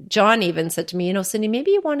 And John even said to me, Cindy,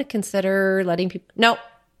 maybe you want to consider letting people, no.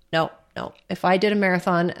 If I did a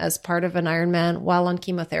marathon as part of an Ironman while on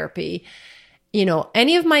chemotherapy,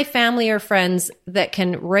 any of my family or friends that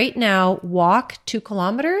can right now walk 2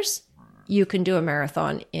 kilometers, you can do a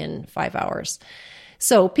marathon in 5 hours.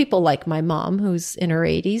 So people like my mom, who's in her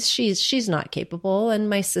 80s, she's not capable. And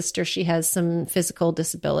my sister, she has some physical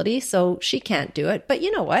disability, so she can't do it. But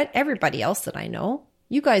you know what? Everybody else that I know,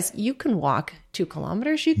 you guys, you can walk 2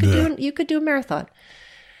 kilometers. You could do a marathon.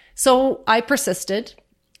 So I persisted.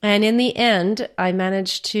 And in the end, I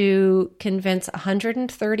managed to convince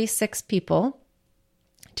 136 people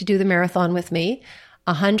to do the marathon with me.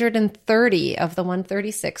 130 of the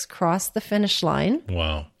 136 crossed the finish line.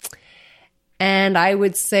 Wow. And I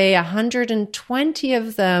would say 120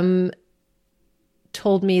 of them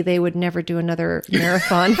told me they would never do another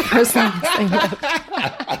marathon for something.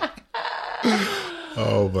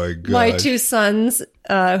 Oh my God. My 2 sons,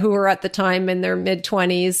 who were at the time in their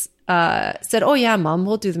mid-20s, said, oh yeah, Mom,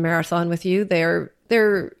 we'll do the marathon with you. They're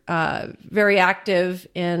very active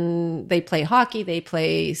they play hockey, they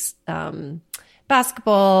play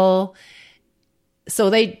basketball. So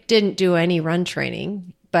they didn't do any run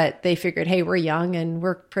training, but they figured, hey, we're young and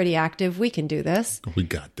we're pretty active. We can do this. We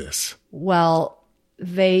got this. Well,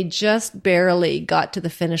 they just barely got to the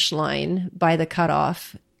finish line by the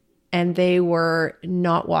cutoff, and they were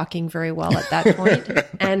not walking very well at that point.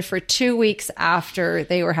 And for 2 weeks after,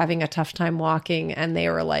 they were having a tough time walking, and they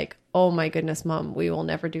were like, oh my goodness, Mom, we will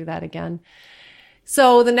never do that again.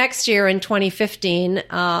 So the next year in 2015,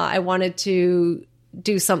 I wanted to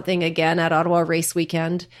do something again at Ottawa Race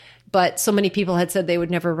Weekend, but so many people had said they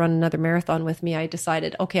would never run another marathon with me. I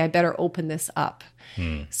decided, okay, I better open this up.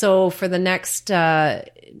 So for the next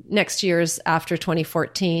years after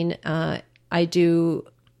 2014, I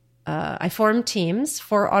form teams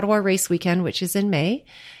for Ottawa Race Weekend, which is in May.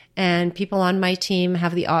 And people on my team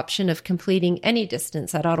have the option of completing any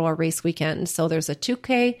distance at Ottawa Race Weekend. So there's a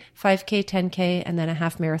 2K, 5K, 10K, and then a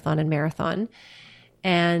half marathon and marathon.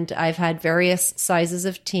 And I've had various sizes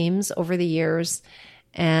of teams over the years,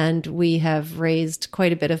 and we have raised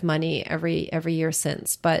quite a bit of money every year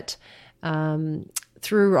since. But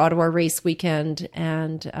through Ottawa Race Weekend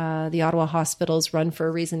and the Ottawa Hospital's Run for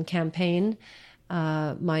a Reason campaign,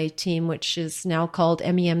 my team, which is now called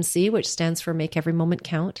MEMC, which stands for Make Every Moment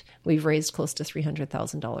Count, we've raised close to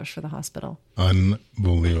 $300,000 for the hospital.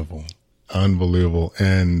 Unbelievable.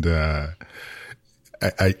 And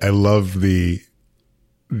I love the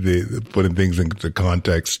putting things into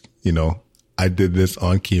context. I did this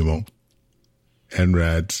on chemo,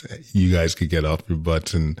 NRADS, you guys could get off your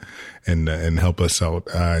butts and help us out.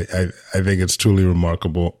 I think it's truly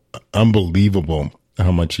remarkable, unbelievable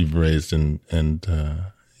how much you've raised, and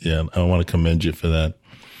yeah, I want to commend you for that.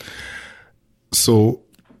 So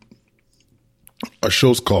our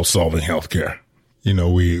show's called Solving Healthcare.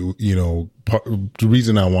 The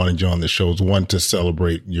reason I wanted you on the show is, one, to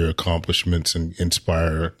celebrate your accomplishments and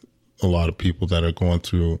inspire a lot of people that are going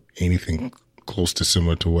through anything close to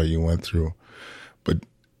similar to what you went through. But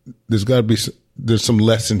there's some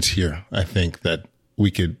lessons here, I think, that we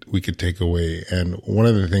could take away. And one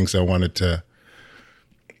of the things I wanted to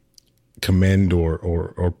commend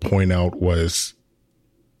or point out was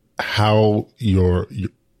how your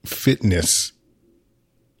fitness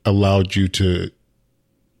allowed you to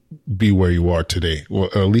be where you are today, or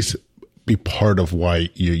at least be part of why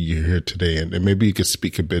you're here today. And maybe you could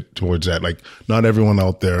speak a bit towards that. Like, not everyone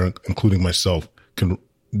out there, including myself, can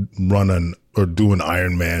run or do an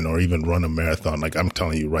Ironman or even run a marathon. Like, I'm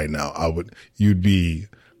telling you right now, you'd be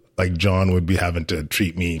like, John would be having to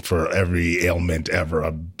treat me for every ailment ever,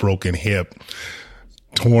 a broken hip,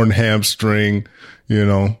 torn hamstring,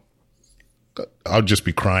 I'll just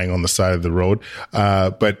be crying on the side of the road.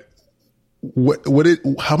 But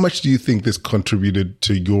how much do you think this contributed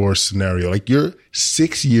to your scenario? Like, you're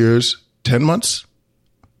 6 years, 10 months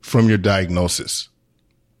from your diagnosis.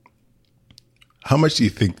 How much do you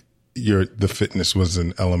think the fitness was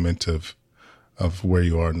an element of where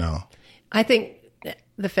you are now? I think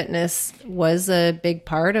the fitness was a big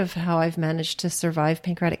part of how I've managed to survive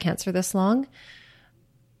pancreatic cancer this long.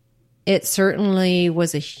 It certainly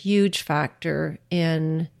was a huge factor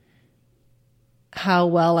in how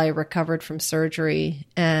well I recovered from surgery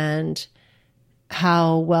and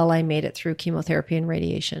how well I made it through chemotherapy and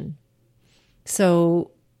radiation.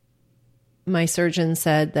 So my surgeon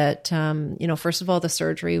said that, first of all, the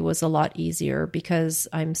surgery was a lot easier because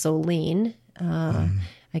I'm so lean.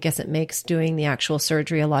 I guess it makes doing the actual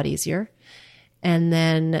surgery a lot easier. And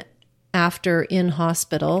then after in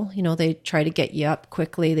hospital, they try to get you up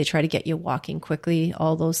quickly. They try to get you walking quickly.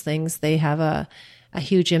 All those things, they have a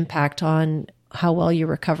huge impact on how well you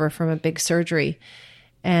recover from a big surgery.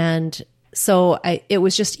 And so it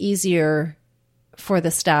was just easier for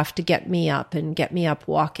the staff to get me up and get me up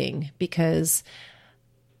walking, because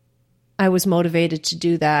I was motivated to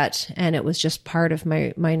do that. And it was just part of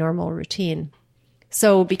my normal routine.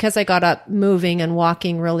 So because I got up moving and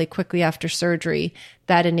walking really quickly after surgery,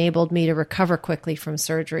 that enabled me to recover quickly from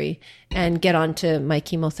surgery and get onto my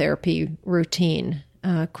chemotherapy routine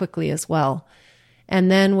quickly as well. And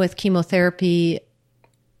then with chemotherapy,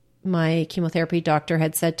 my chemotherapy doctor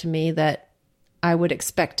had said to me that I would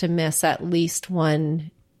expect to miss at least one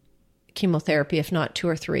chemotherapy, if not 2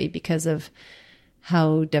 or 3, because of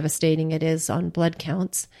how devastating it is on blood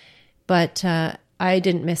counts. But I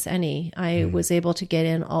didn't miss any. I was able to get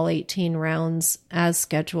in all 18 rounds as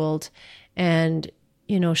scheduled. And,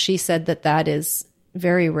 she said that is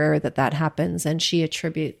very rare that happens. And she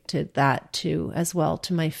attributed that as well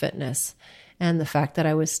to my fitness and the fact that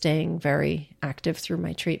I was staying very active through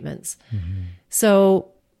my treatments. Mm-hmm.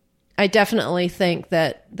 So I definitely think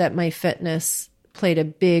that my fitness played a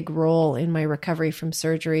big role in my recovery from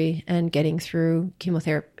surgery and getting through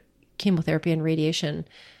chemotherapy and radiation.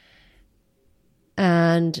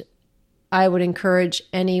 And I would encourage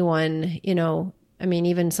anyone,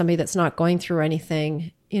 even somebody that's not going through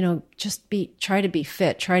anything, just try to be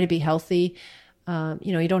fit, try to be healthy.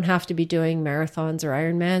 You don't have to be doing marathons or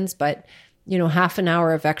Ironmans, but, half an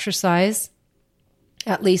hour of exercise,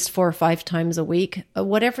 at least 4 or 5 times a week,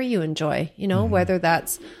 whatever you enjoy, whether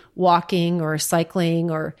that's walking or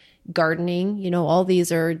cycling or gardening, all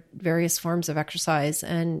these are various forms of exercise,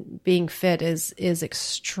 and being fit is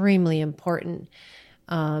extremely important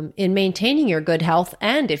in maintaining your good health.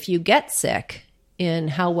 And if you get sick, in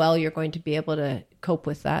how well you're going to be able to cope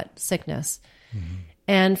with that sickness. Mm-hmm.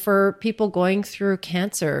 And for people going through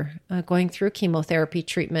cancer, going through chemotherapy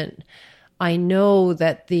treatment, I know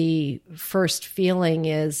that the first feeling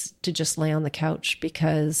is to just lay on the couch,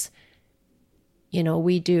 because,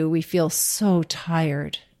 we feel so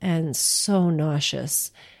tired and so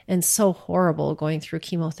nauseous and so horrible going through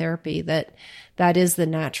chemotherapy that is the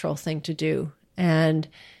natural thing to do. And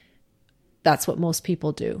that's what most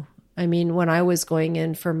people do. I mean, when I was going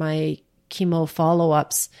in for my chemo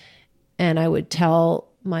follow-ups and I would tell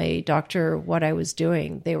my doctor what I was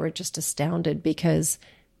doing, they were just astounded, because,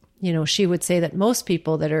 she would say that most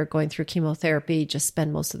people that are going through chemotherapy just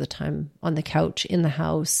spend most of the time on the couch in the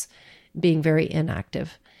house, being very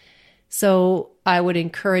inactive. So I would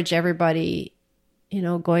encourage everybody,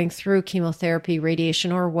 going through chemotherapy,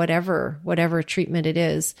 radiation, or whatever treatment it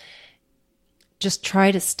is, just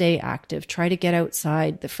try to stay active, try to get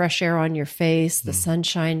outside. The fresh air on your face, the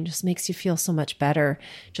sunshine just makes you feel so much better.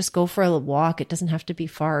 Just go for a walk. It doesn't have to be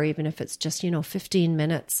far, even if it's just, 15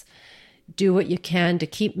 minutes. Do what you can to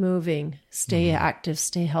keep moving, stay active,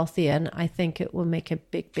 stay healthy. And I think it will make a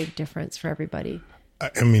big, big difference for everybody.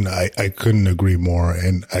 I mean, I couldn't agree more.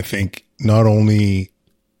 And I think not only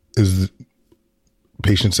is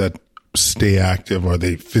patients that stay active, are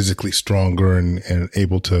they physically stronger and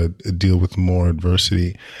able to deal with more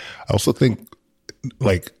adversity? I also think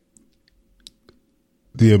like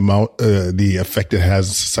the effect it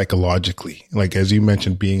has psychologically, like as you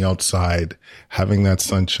mentioned, being outside, having that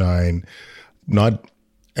sunshine, I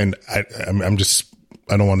don't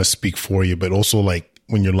want to speak for you, but also like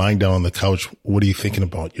when you're lying down on the couch, what are you thinking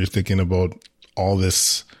about? You're thinking about all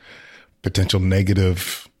this potential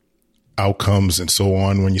negative outcomes and so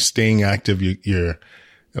on. When you're staying active, it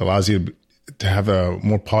allows you to have a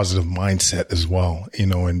more positive mindset as well,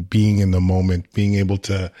 and being in the moment, being able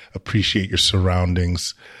to appreciate your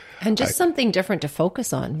surroundings. And just something different to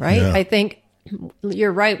focus on, right? Yeah. I think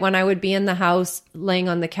you're right. When I would be in the house laying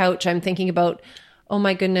on the couch, I'm thinking about, oh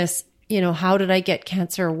my goodness, how did I get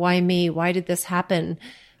cancer? Why me? Why did this happen?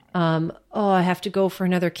 I have to go for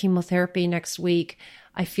another chemotherapy next week.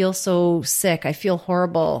 I feel so sick. I feel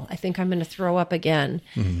horrible. I think I'm going to throw up again.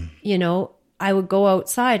 I would go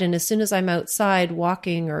outside, and as soon as I'm outside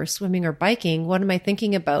walking or swimming or biking, what am I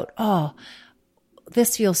thinking about? Oh,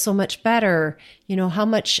 this feels so much better. How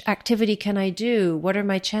much activity can I do? What are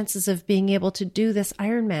my chances of being able to do this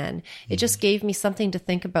Ironman? It just gave me something to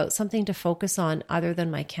think about, something to focus on other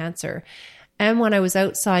than my cancer. And when I was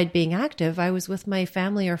outside being active, I was with my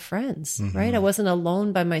family or friends, right? I wasn't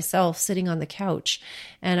alone by myself sitting on the couch,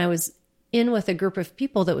 and I was in with a group of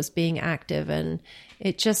people that was being active. And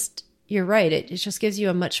you're right. It just gives you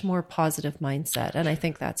a much more positive mindset. And I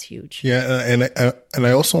think that's huge. Yeah. And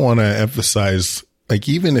I also want to emphasize, like,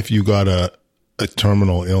 even if you got a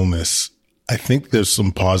terminal illness, I think there's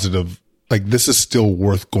some positive, like, this is still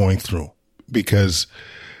worth going through because,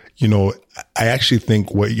 I actually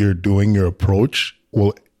think what you're doing, your approach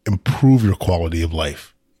will improve your quality of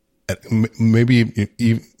life. Maybe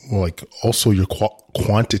even like also your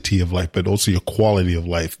quantity of life, but also your quality of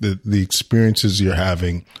life, the experiences you're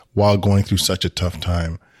having while going through such a tough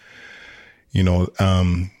time,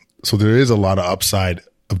 so there is a lot of upside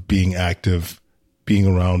of being active, being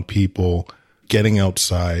around people, getting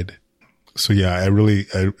outside. So yeah, I really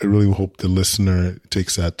hope the listener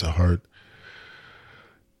takes that to heart.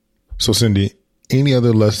 So Cindy, any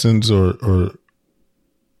other lessons or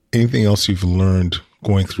anything else you've learned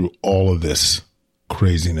going through all of this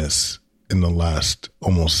craziness in the last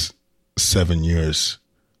almost 7 years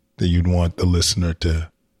that you'd want the listener to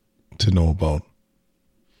know about?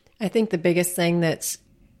 I think the biggest thing that's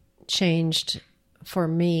changed for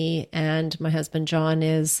me and my husband, John,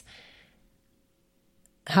 is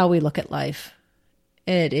how we look at life.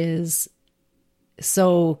 It is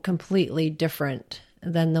so completely different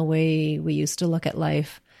than the way we used to look at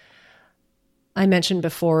life. I mentioned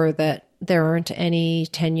before that there aren't any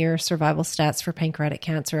 10-year survival stats for pancreatic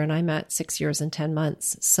cancer, and I'm at 6 years and 10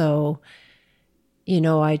 months. So,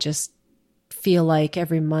 I just feel like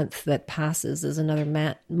every month that passes is another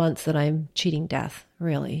month that I'm cheating death,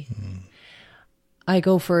 really. I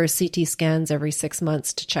go for CT scans every 6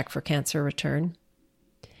 months to check for cancer return.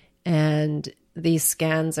 And these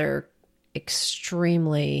scans are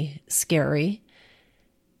extremely scary.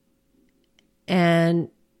 And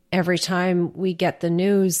every time we get the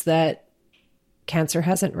news that cancer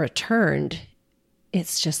hasn't returned,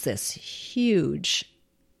 it's just this huge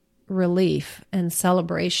relief and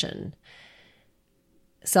celebration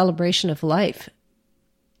of life.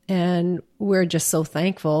 And we're just so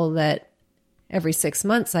thankful that every 6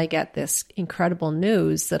 months I get this incredible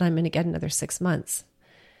news that I'm going to get another 6 months.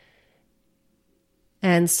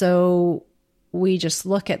 And so we just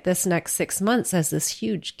look at this next 6 months as this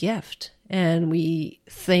huge gift. And we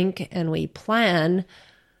think and we plan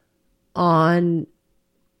on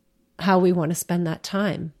how we want to spend that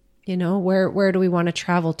time. Where do we want to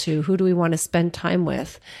travel to? Who do we want to spend time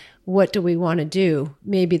with? What do we want to do?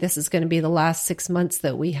 Maybe this is going to be the last 6 months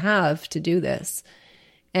that we have to do this.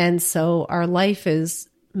 And so our life is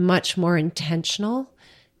much more intentional,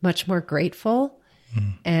 much more grateful.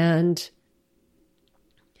 And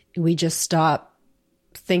we just stop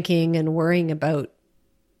thinking and worrying about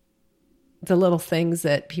the little things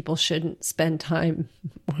that people shouldn't spend time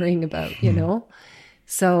worrying about,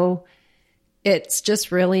 So it's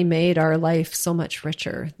just really made our life so much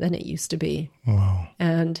richer than it used to be. Wow.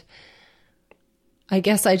 And I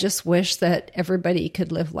guess I just wish that everybody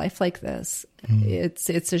could live life like this. It's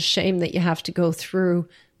a shame that you have to go through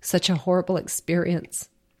such a horrible experience.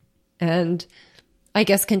 And I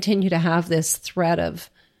guess continue to have this threat of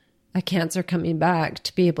a cancer coming back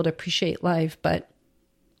to be able to appreciate life. But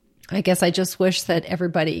I guess I just wish that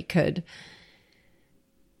everybody could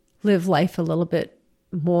live life a little bit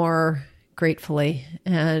more gratefully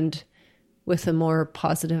and with a more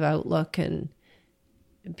positive outlook, and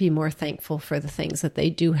be more thankful for the things that they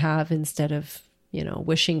do have instead of,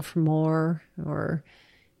 wishing for more or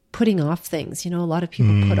putting off things. A lot of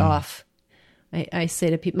people put off. I say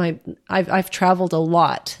to people, I've traveled a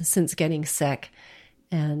lot since getting sick,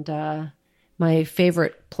 and my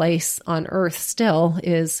favorite place on earth still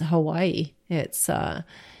is Hawaii. It's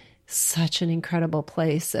such an incredible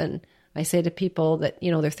place. And I say to people that,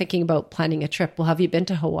 they're thinking about planning a trip. Well, have you been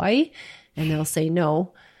to Hawaii? And they'll say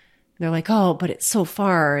no. They're like, oh, but it's so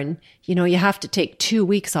far. And, you have to take 2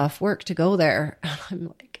 weeks off work to go there. I'm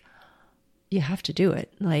like, you have to do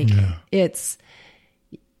it. Like, it's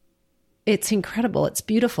incredible. It's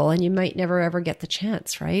beautiful. And you might never, ever get the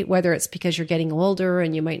chance, right? Whether it's because you're getting older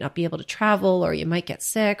and you might not be able to travel, or you might get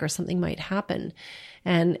sick, or something might happen.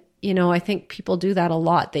 And, I think people do that a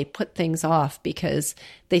lot. They put things off because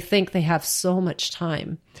they think they have so much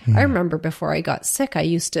time. I remember before I got sick, I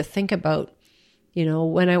used to think about,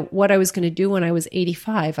 what I was going to do when I was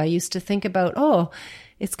 85. I used to think about, oh,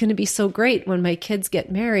 it's going to be so great when my kids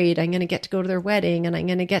get married. I'm going to get to go to their wedding, and I'm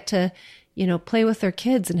going to get to, play with their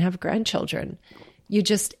kids and have grandchildren.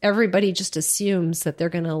 Everybody just assumes that they're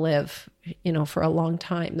going to live, for a long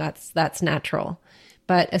time. That's natural.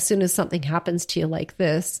 But as soon as something happens to you like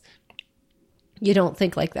this, you don't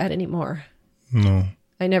think like that anymore. No.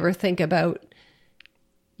 I never think about,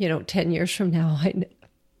 10 years from now.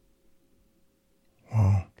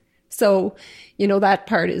 Wow. So, that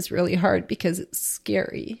part is really hard because it's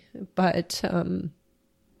scary, but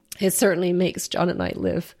it certainly makes John and I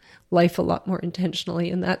live life a lot more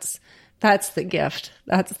intentionally. And that's the gift.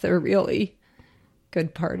 That's the really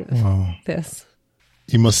good part of this.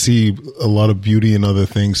 You must see a lot of beauty in other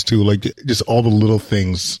things too. Like, just all the little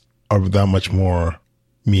things are that much more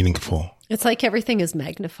meaningful. It's like everything is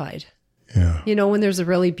magnified. Yeah. When there's a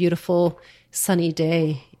really beautiful sunny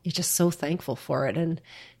day, you're just so thankful for it, and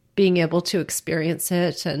being able to experience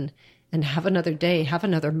it and have another day, have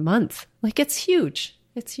another month. Like, it's huge.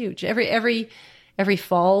 It's huge. Every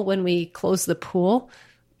fall when we close the pool,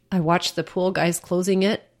 I watch the pool guys closing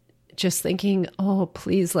it, just thinking, oh,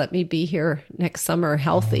 please let me be here next summer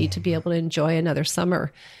healthy to be able to enjoy another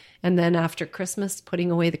summer. And then after Christmas, putting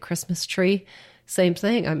away the Christmas tree, same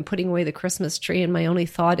thing. I'm putting away the Christmas tree, and my only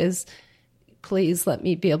thought is, please let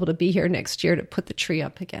me be able to be here next year to put the tree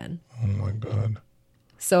up again. Oh my God.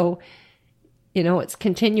 So, it's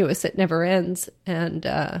continuous. It never ends. And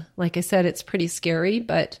like I said, it's pretty scary,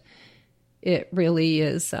 but it really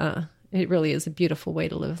is a beautiful way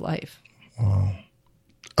to live life. Wow.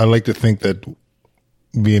 I like to think that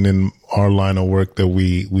being in our line of work that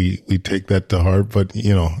we take that to heart, but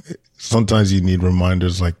sometimes you need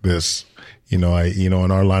reminders like this. In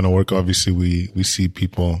our line of work, obviously we see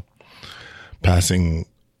people passing,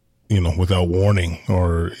 without warning,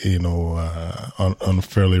 or, on a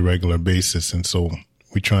fairly regular basis. And so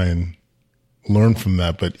we try and learn from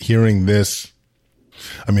that. But hearing this,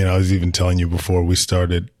 I was even telling you before we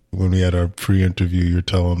started, when we had our pre-interview, you're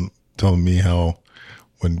telling me how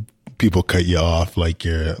when people cut you off, like,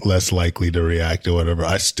 you're less likely to react or whatever.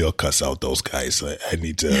 I still cuss out those guys. I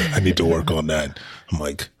need to work on that. I'm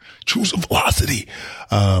like, choose a velocity.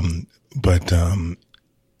 But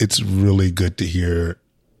it's really good to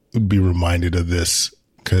be reminded of this,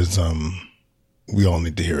 because we all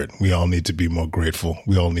need to hear it. We all need to be more grateful.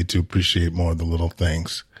 We all need to appreciate more of the little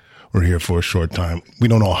things. We're here for a short time. We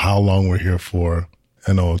don't know how long we're here for.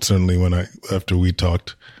 I know certainly after we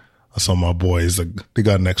talked, I saw my boys, they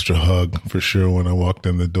got an extra hug for sure when I walked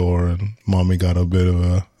in the door, and mommy got a bit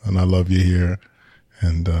of and I love you here.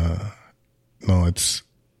 And, no, it's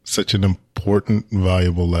such an important,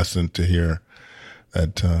 valuable lesson to hear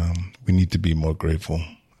that, we need to be more grateful.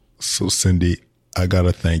 So Cindy, I got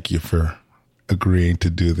to thank you for agreeing to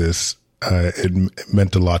do this. It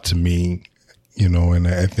meant a lot to me, and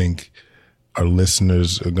I think our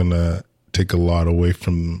listeners are going to take a lot away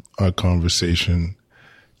from our conversation.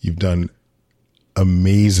 You've done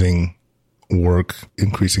amazing work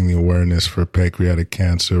increasing the awareness for pancreatic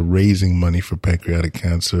cancer, raising money for pancreatic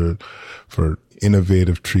cancer, for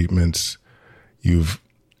innovative treatments. You've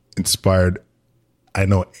inspired, I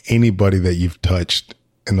know, anybody that you've touched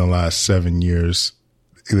in the last 7 years.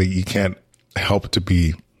 You can't help to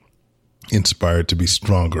be inspired to be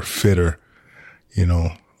stronger, fitter, you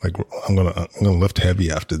know, like I'm gonna lift heavy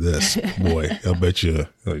after this. Boy, I'll bet you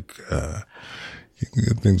like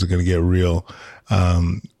things are gonna get real.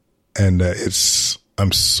 And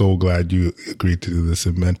I'm so glad you agreed to do this.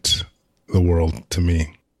 It meant the world to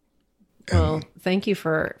me. Well, thank you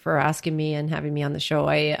for asking me and having me on the show.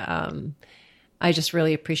 I just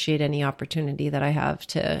really appreciate any opportunity that I have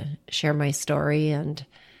to share my story. And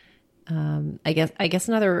I guess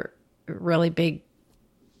another really big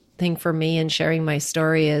thing for me in sharing my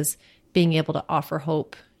story is being able to offer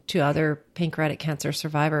hope to other pancreatic cancer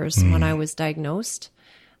survivors. When I was diagnosed,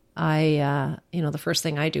 the first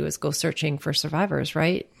thing I do is go searching for survivors,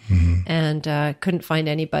 right? And couldn't find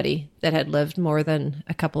anybody that had lived more than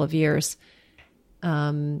a couple of years.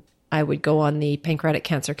 I would go on the Pancreatic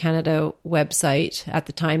Cancer Canada website. At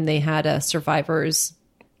the time, they had a survivors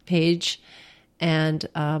page, and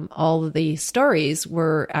all of the stories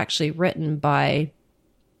were actually written by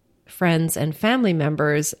friends and family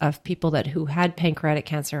members of people who had pancreatic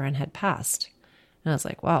cancer and had passed. And I was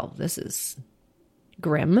like, wow, this is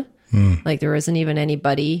grim. Like there isn't even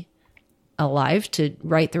anybody alive to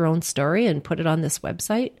write their own story and put it on this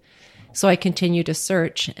website. So I continue to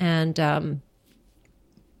search, and to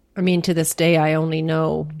this day, I only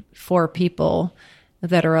know 4 people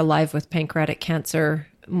that are alive with pancreatic cancer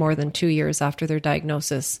more than 2 years after their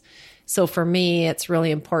diagnosis. So for me, it's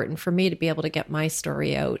really important for me to be able to get my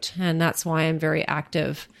story out. And that's why I'm very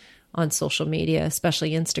active on social media,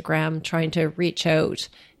 especially Instagram, trying to reach out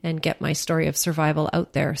and get my story of survival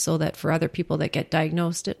out there so that for other people that get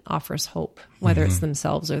diagnosed, it offers hope, whether it's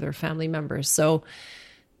themselves or their family members. So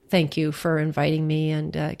thank you for inviting me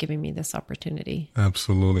and giving me this opportunity.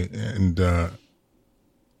 Absolutely. And I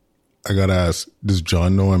got to ask, does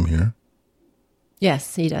John know I'm here?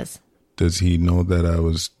 Yes, he does. Does he know that I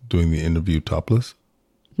was doing the interview topless?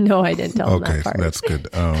 No, I didn't tell him that part. Okay, that's good.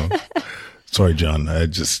 Sorry, John.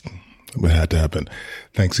 It had to happen.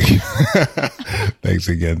 Thanks again. Thanks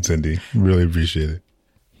again, Cindy. Really appreciate it.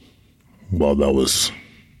 Well, that was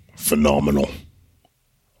phenomenal.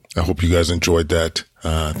 I hope you guys enjoyed that.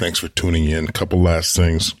 Thanks for tuning in. A couple last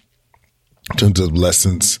things in terms of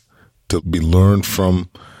lessons to be learned from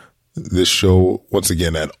this show. Once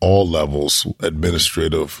again, at all levels,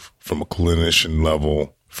 administrative, from a clinician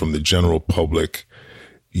level, from the general public,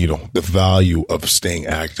 the value of staying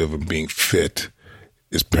active and being fit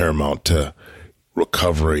is paramount to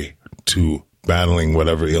recovery, to battling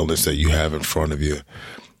whatever illness that you have in front of you,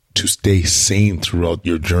 to stay sane throughout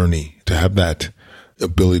your journey, to have that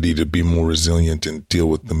ability to be more resilient and deal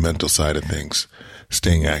with the mental side of things.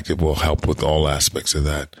 Staying active will help with all aspects of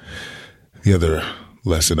that. The other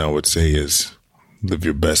lesson I would say is live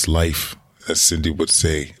your best life. As Cindy would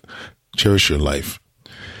say, cherish your life.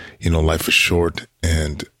 Life is short,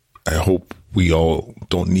 and I hope we all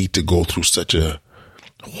don't need to go through such a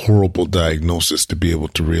horrible diagnosis to be able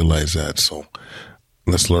to realize that. So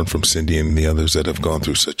let's learn from Cindy and the others that have gone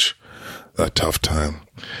through such a tough time.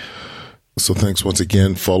 So thanks once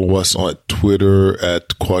again. Follow us on Twitter at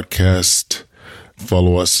Quadcast.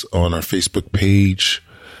 Follow us on our Facebook page.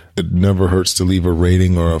 It never hurts to leave a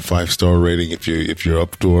rating or a 5-star rating if you're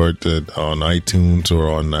up to it on iTunes or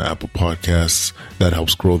on Apple Podcasts. That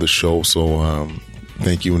helps grow the show. So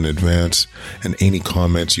thank you in advance. And any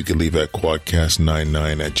comments you can leave at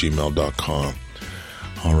quadcast99@gmail.com.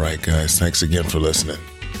 All right, guys. Thanks again for listening.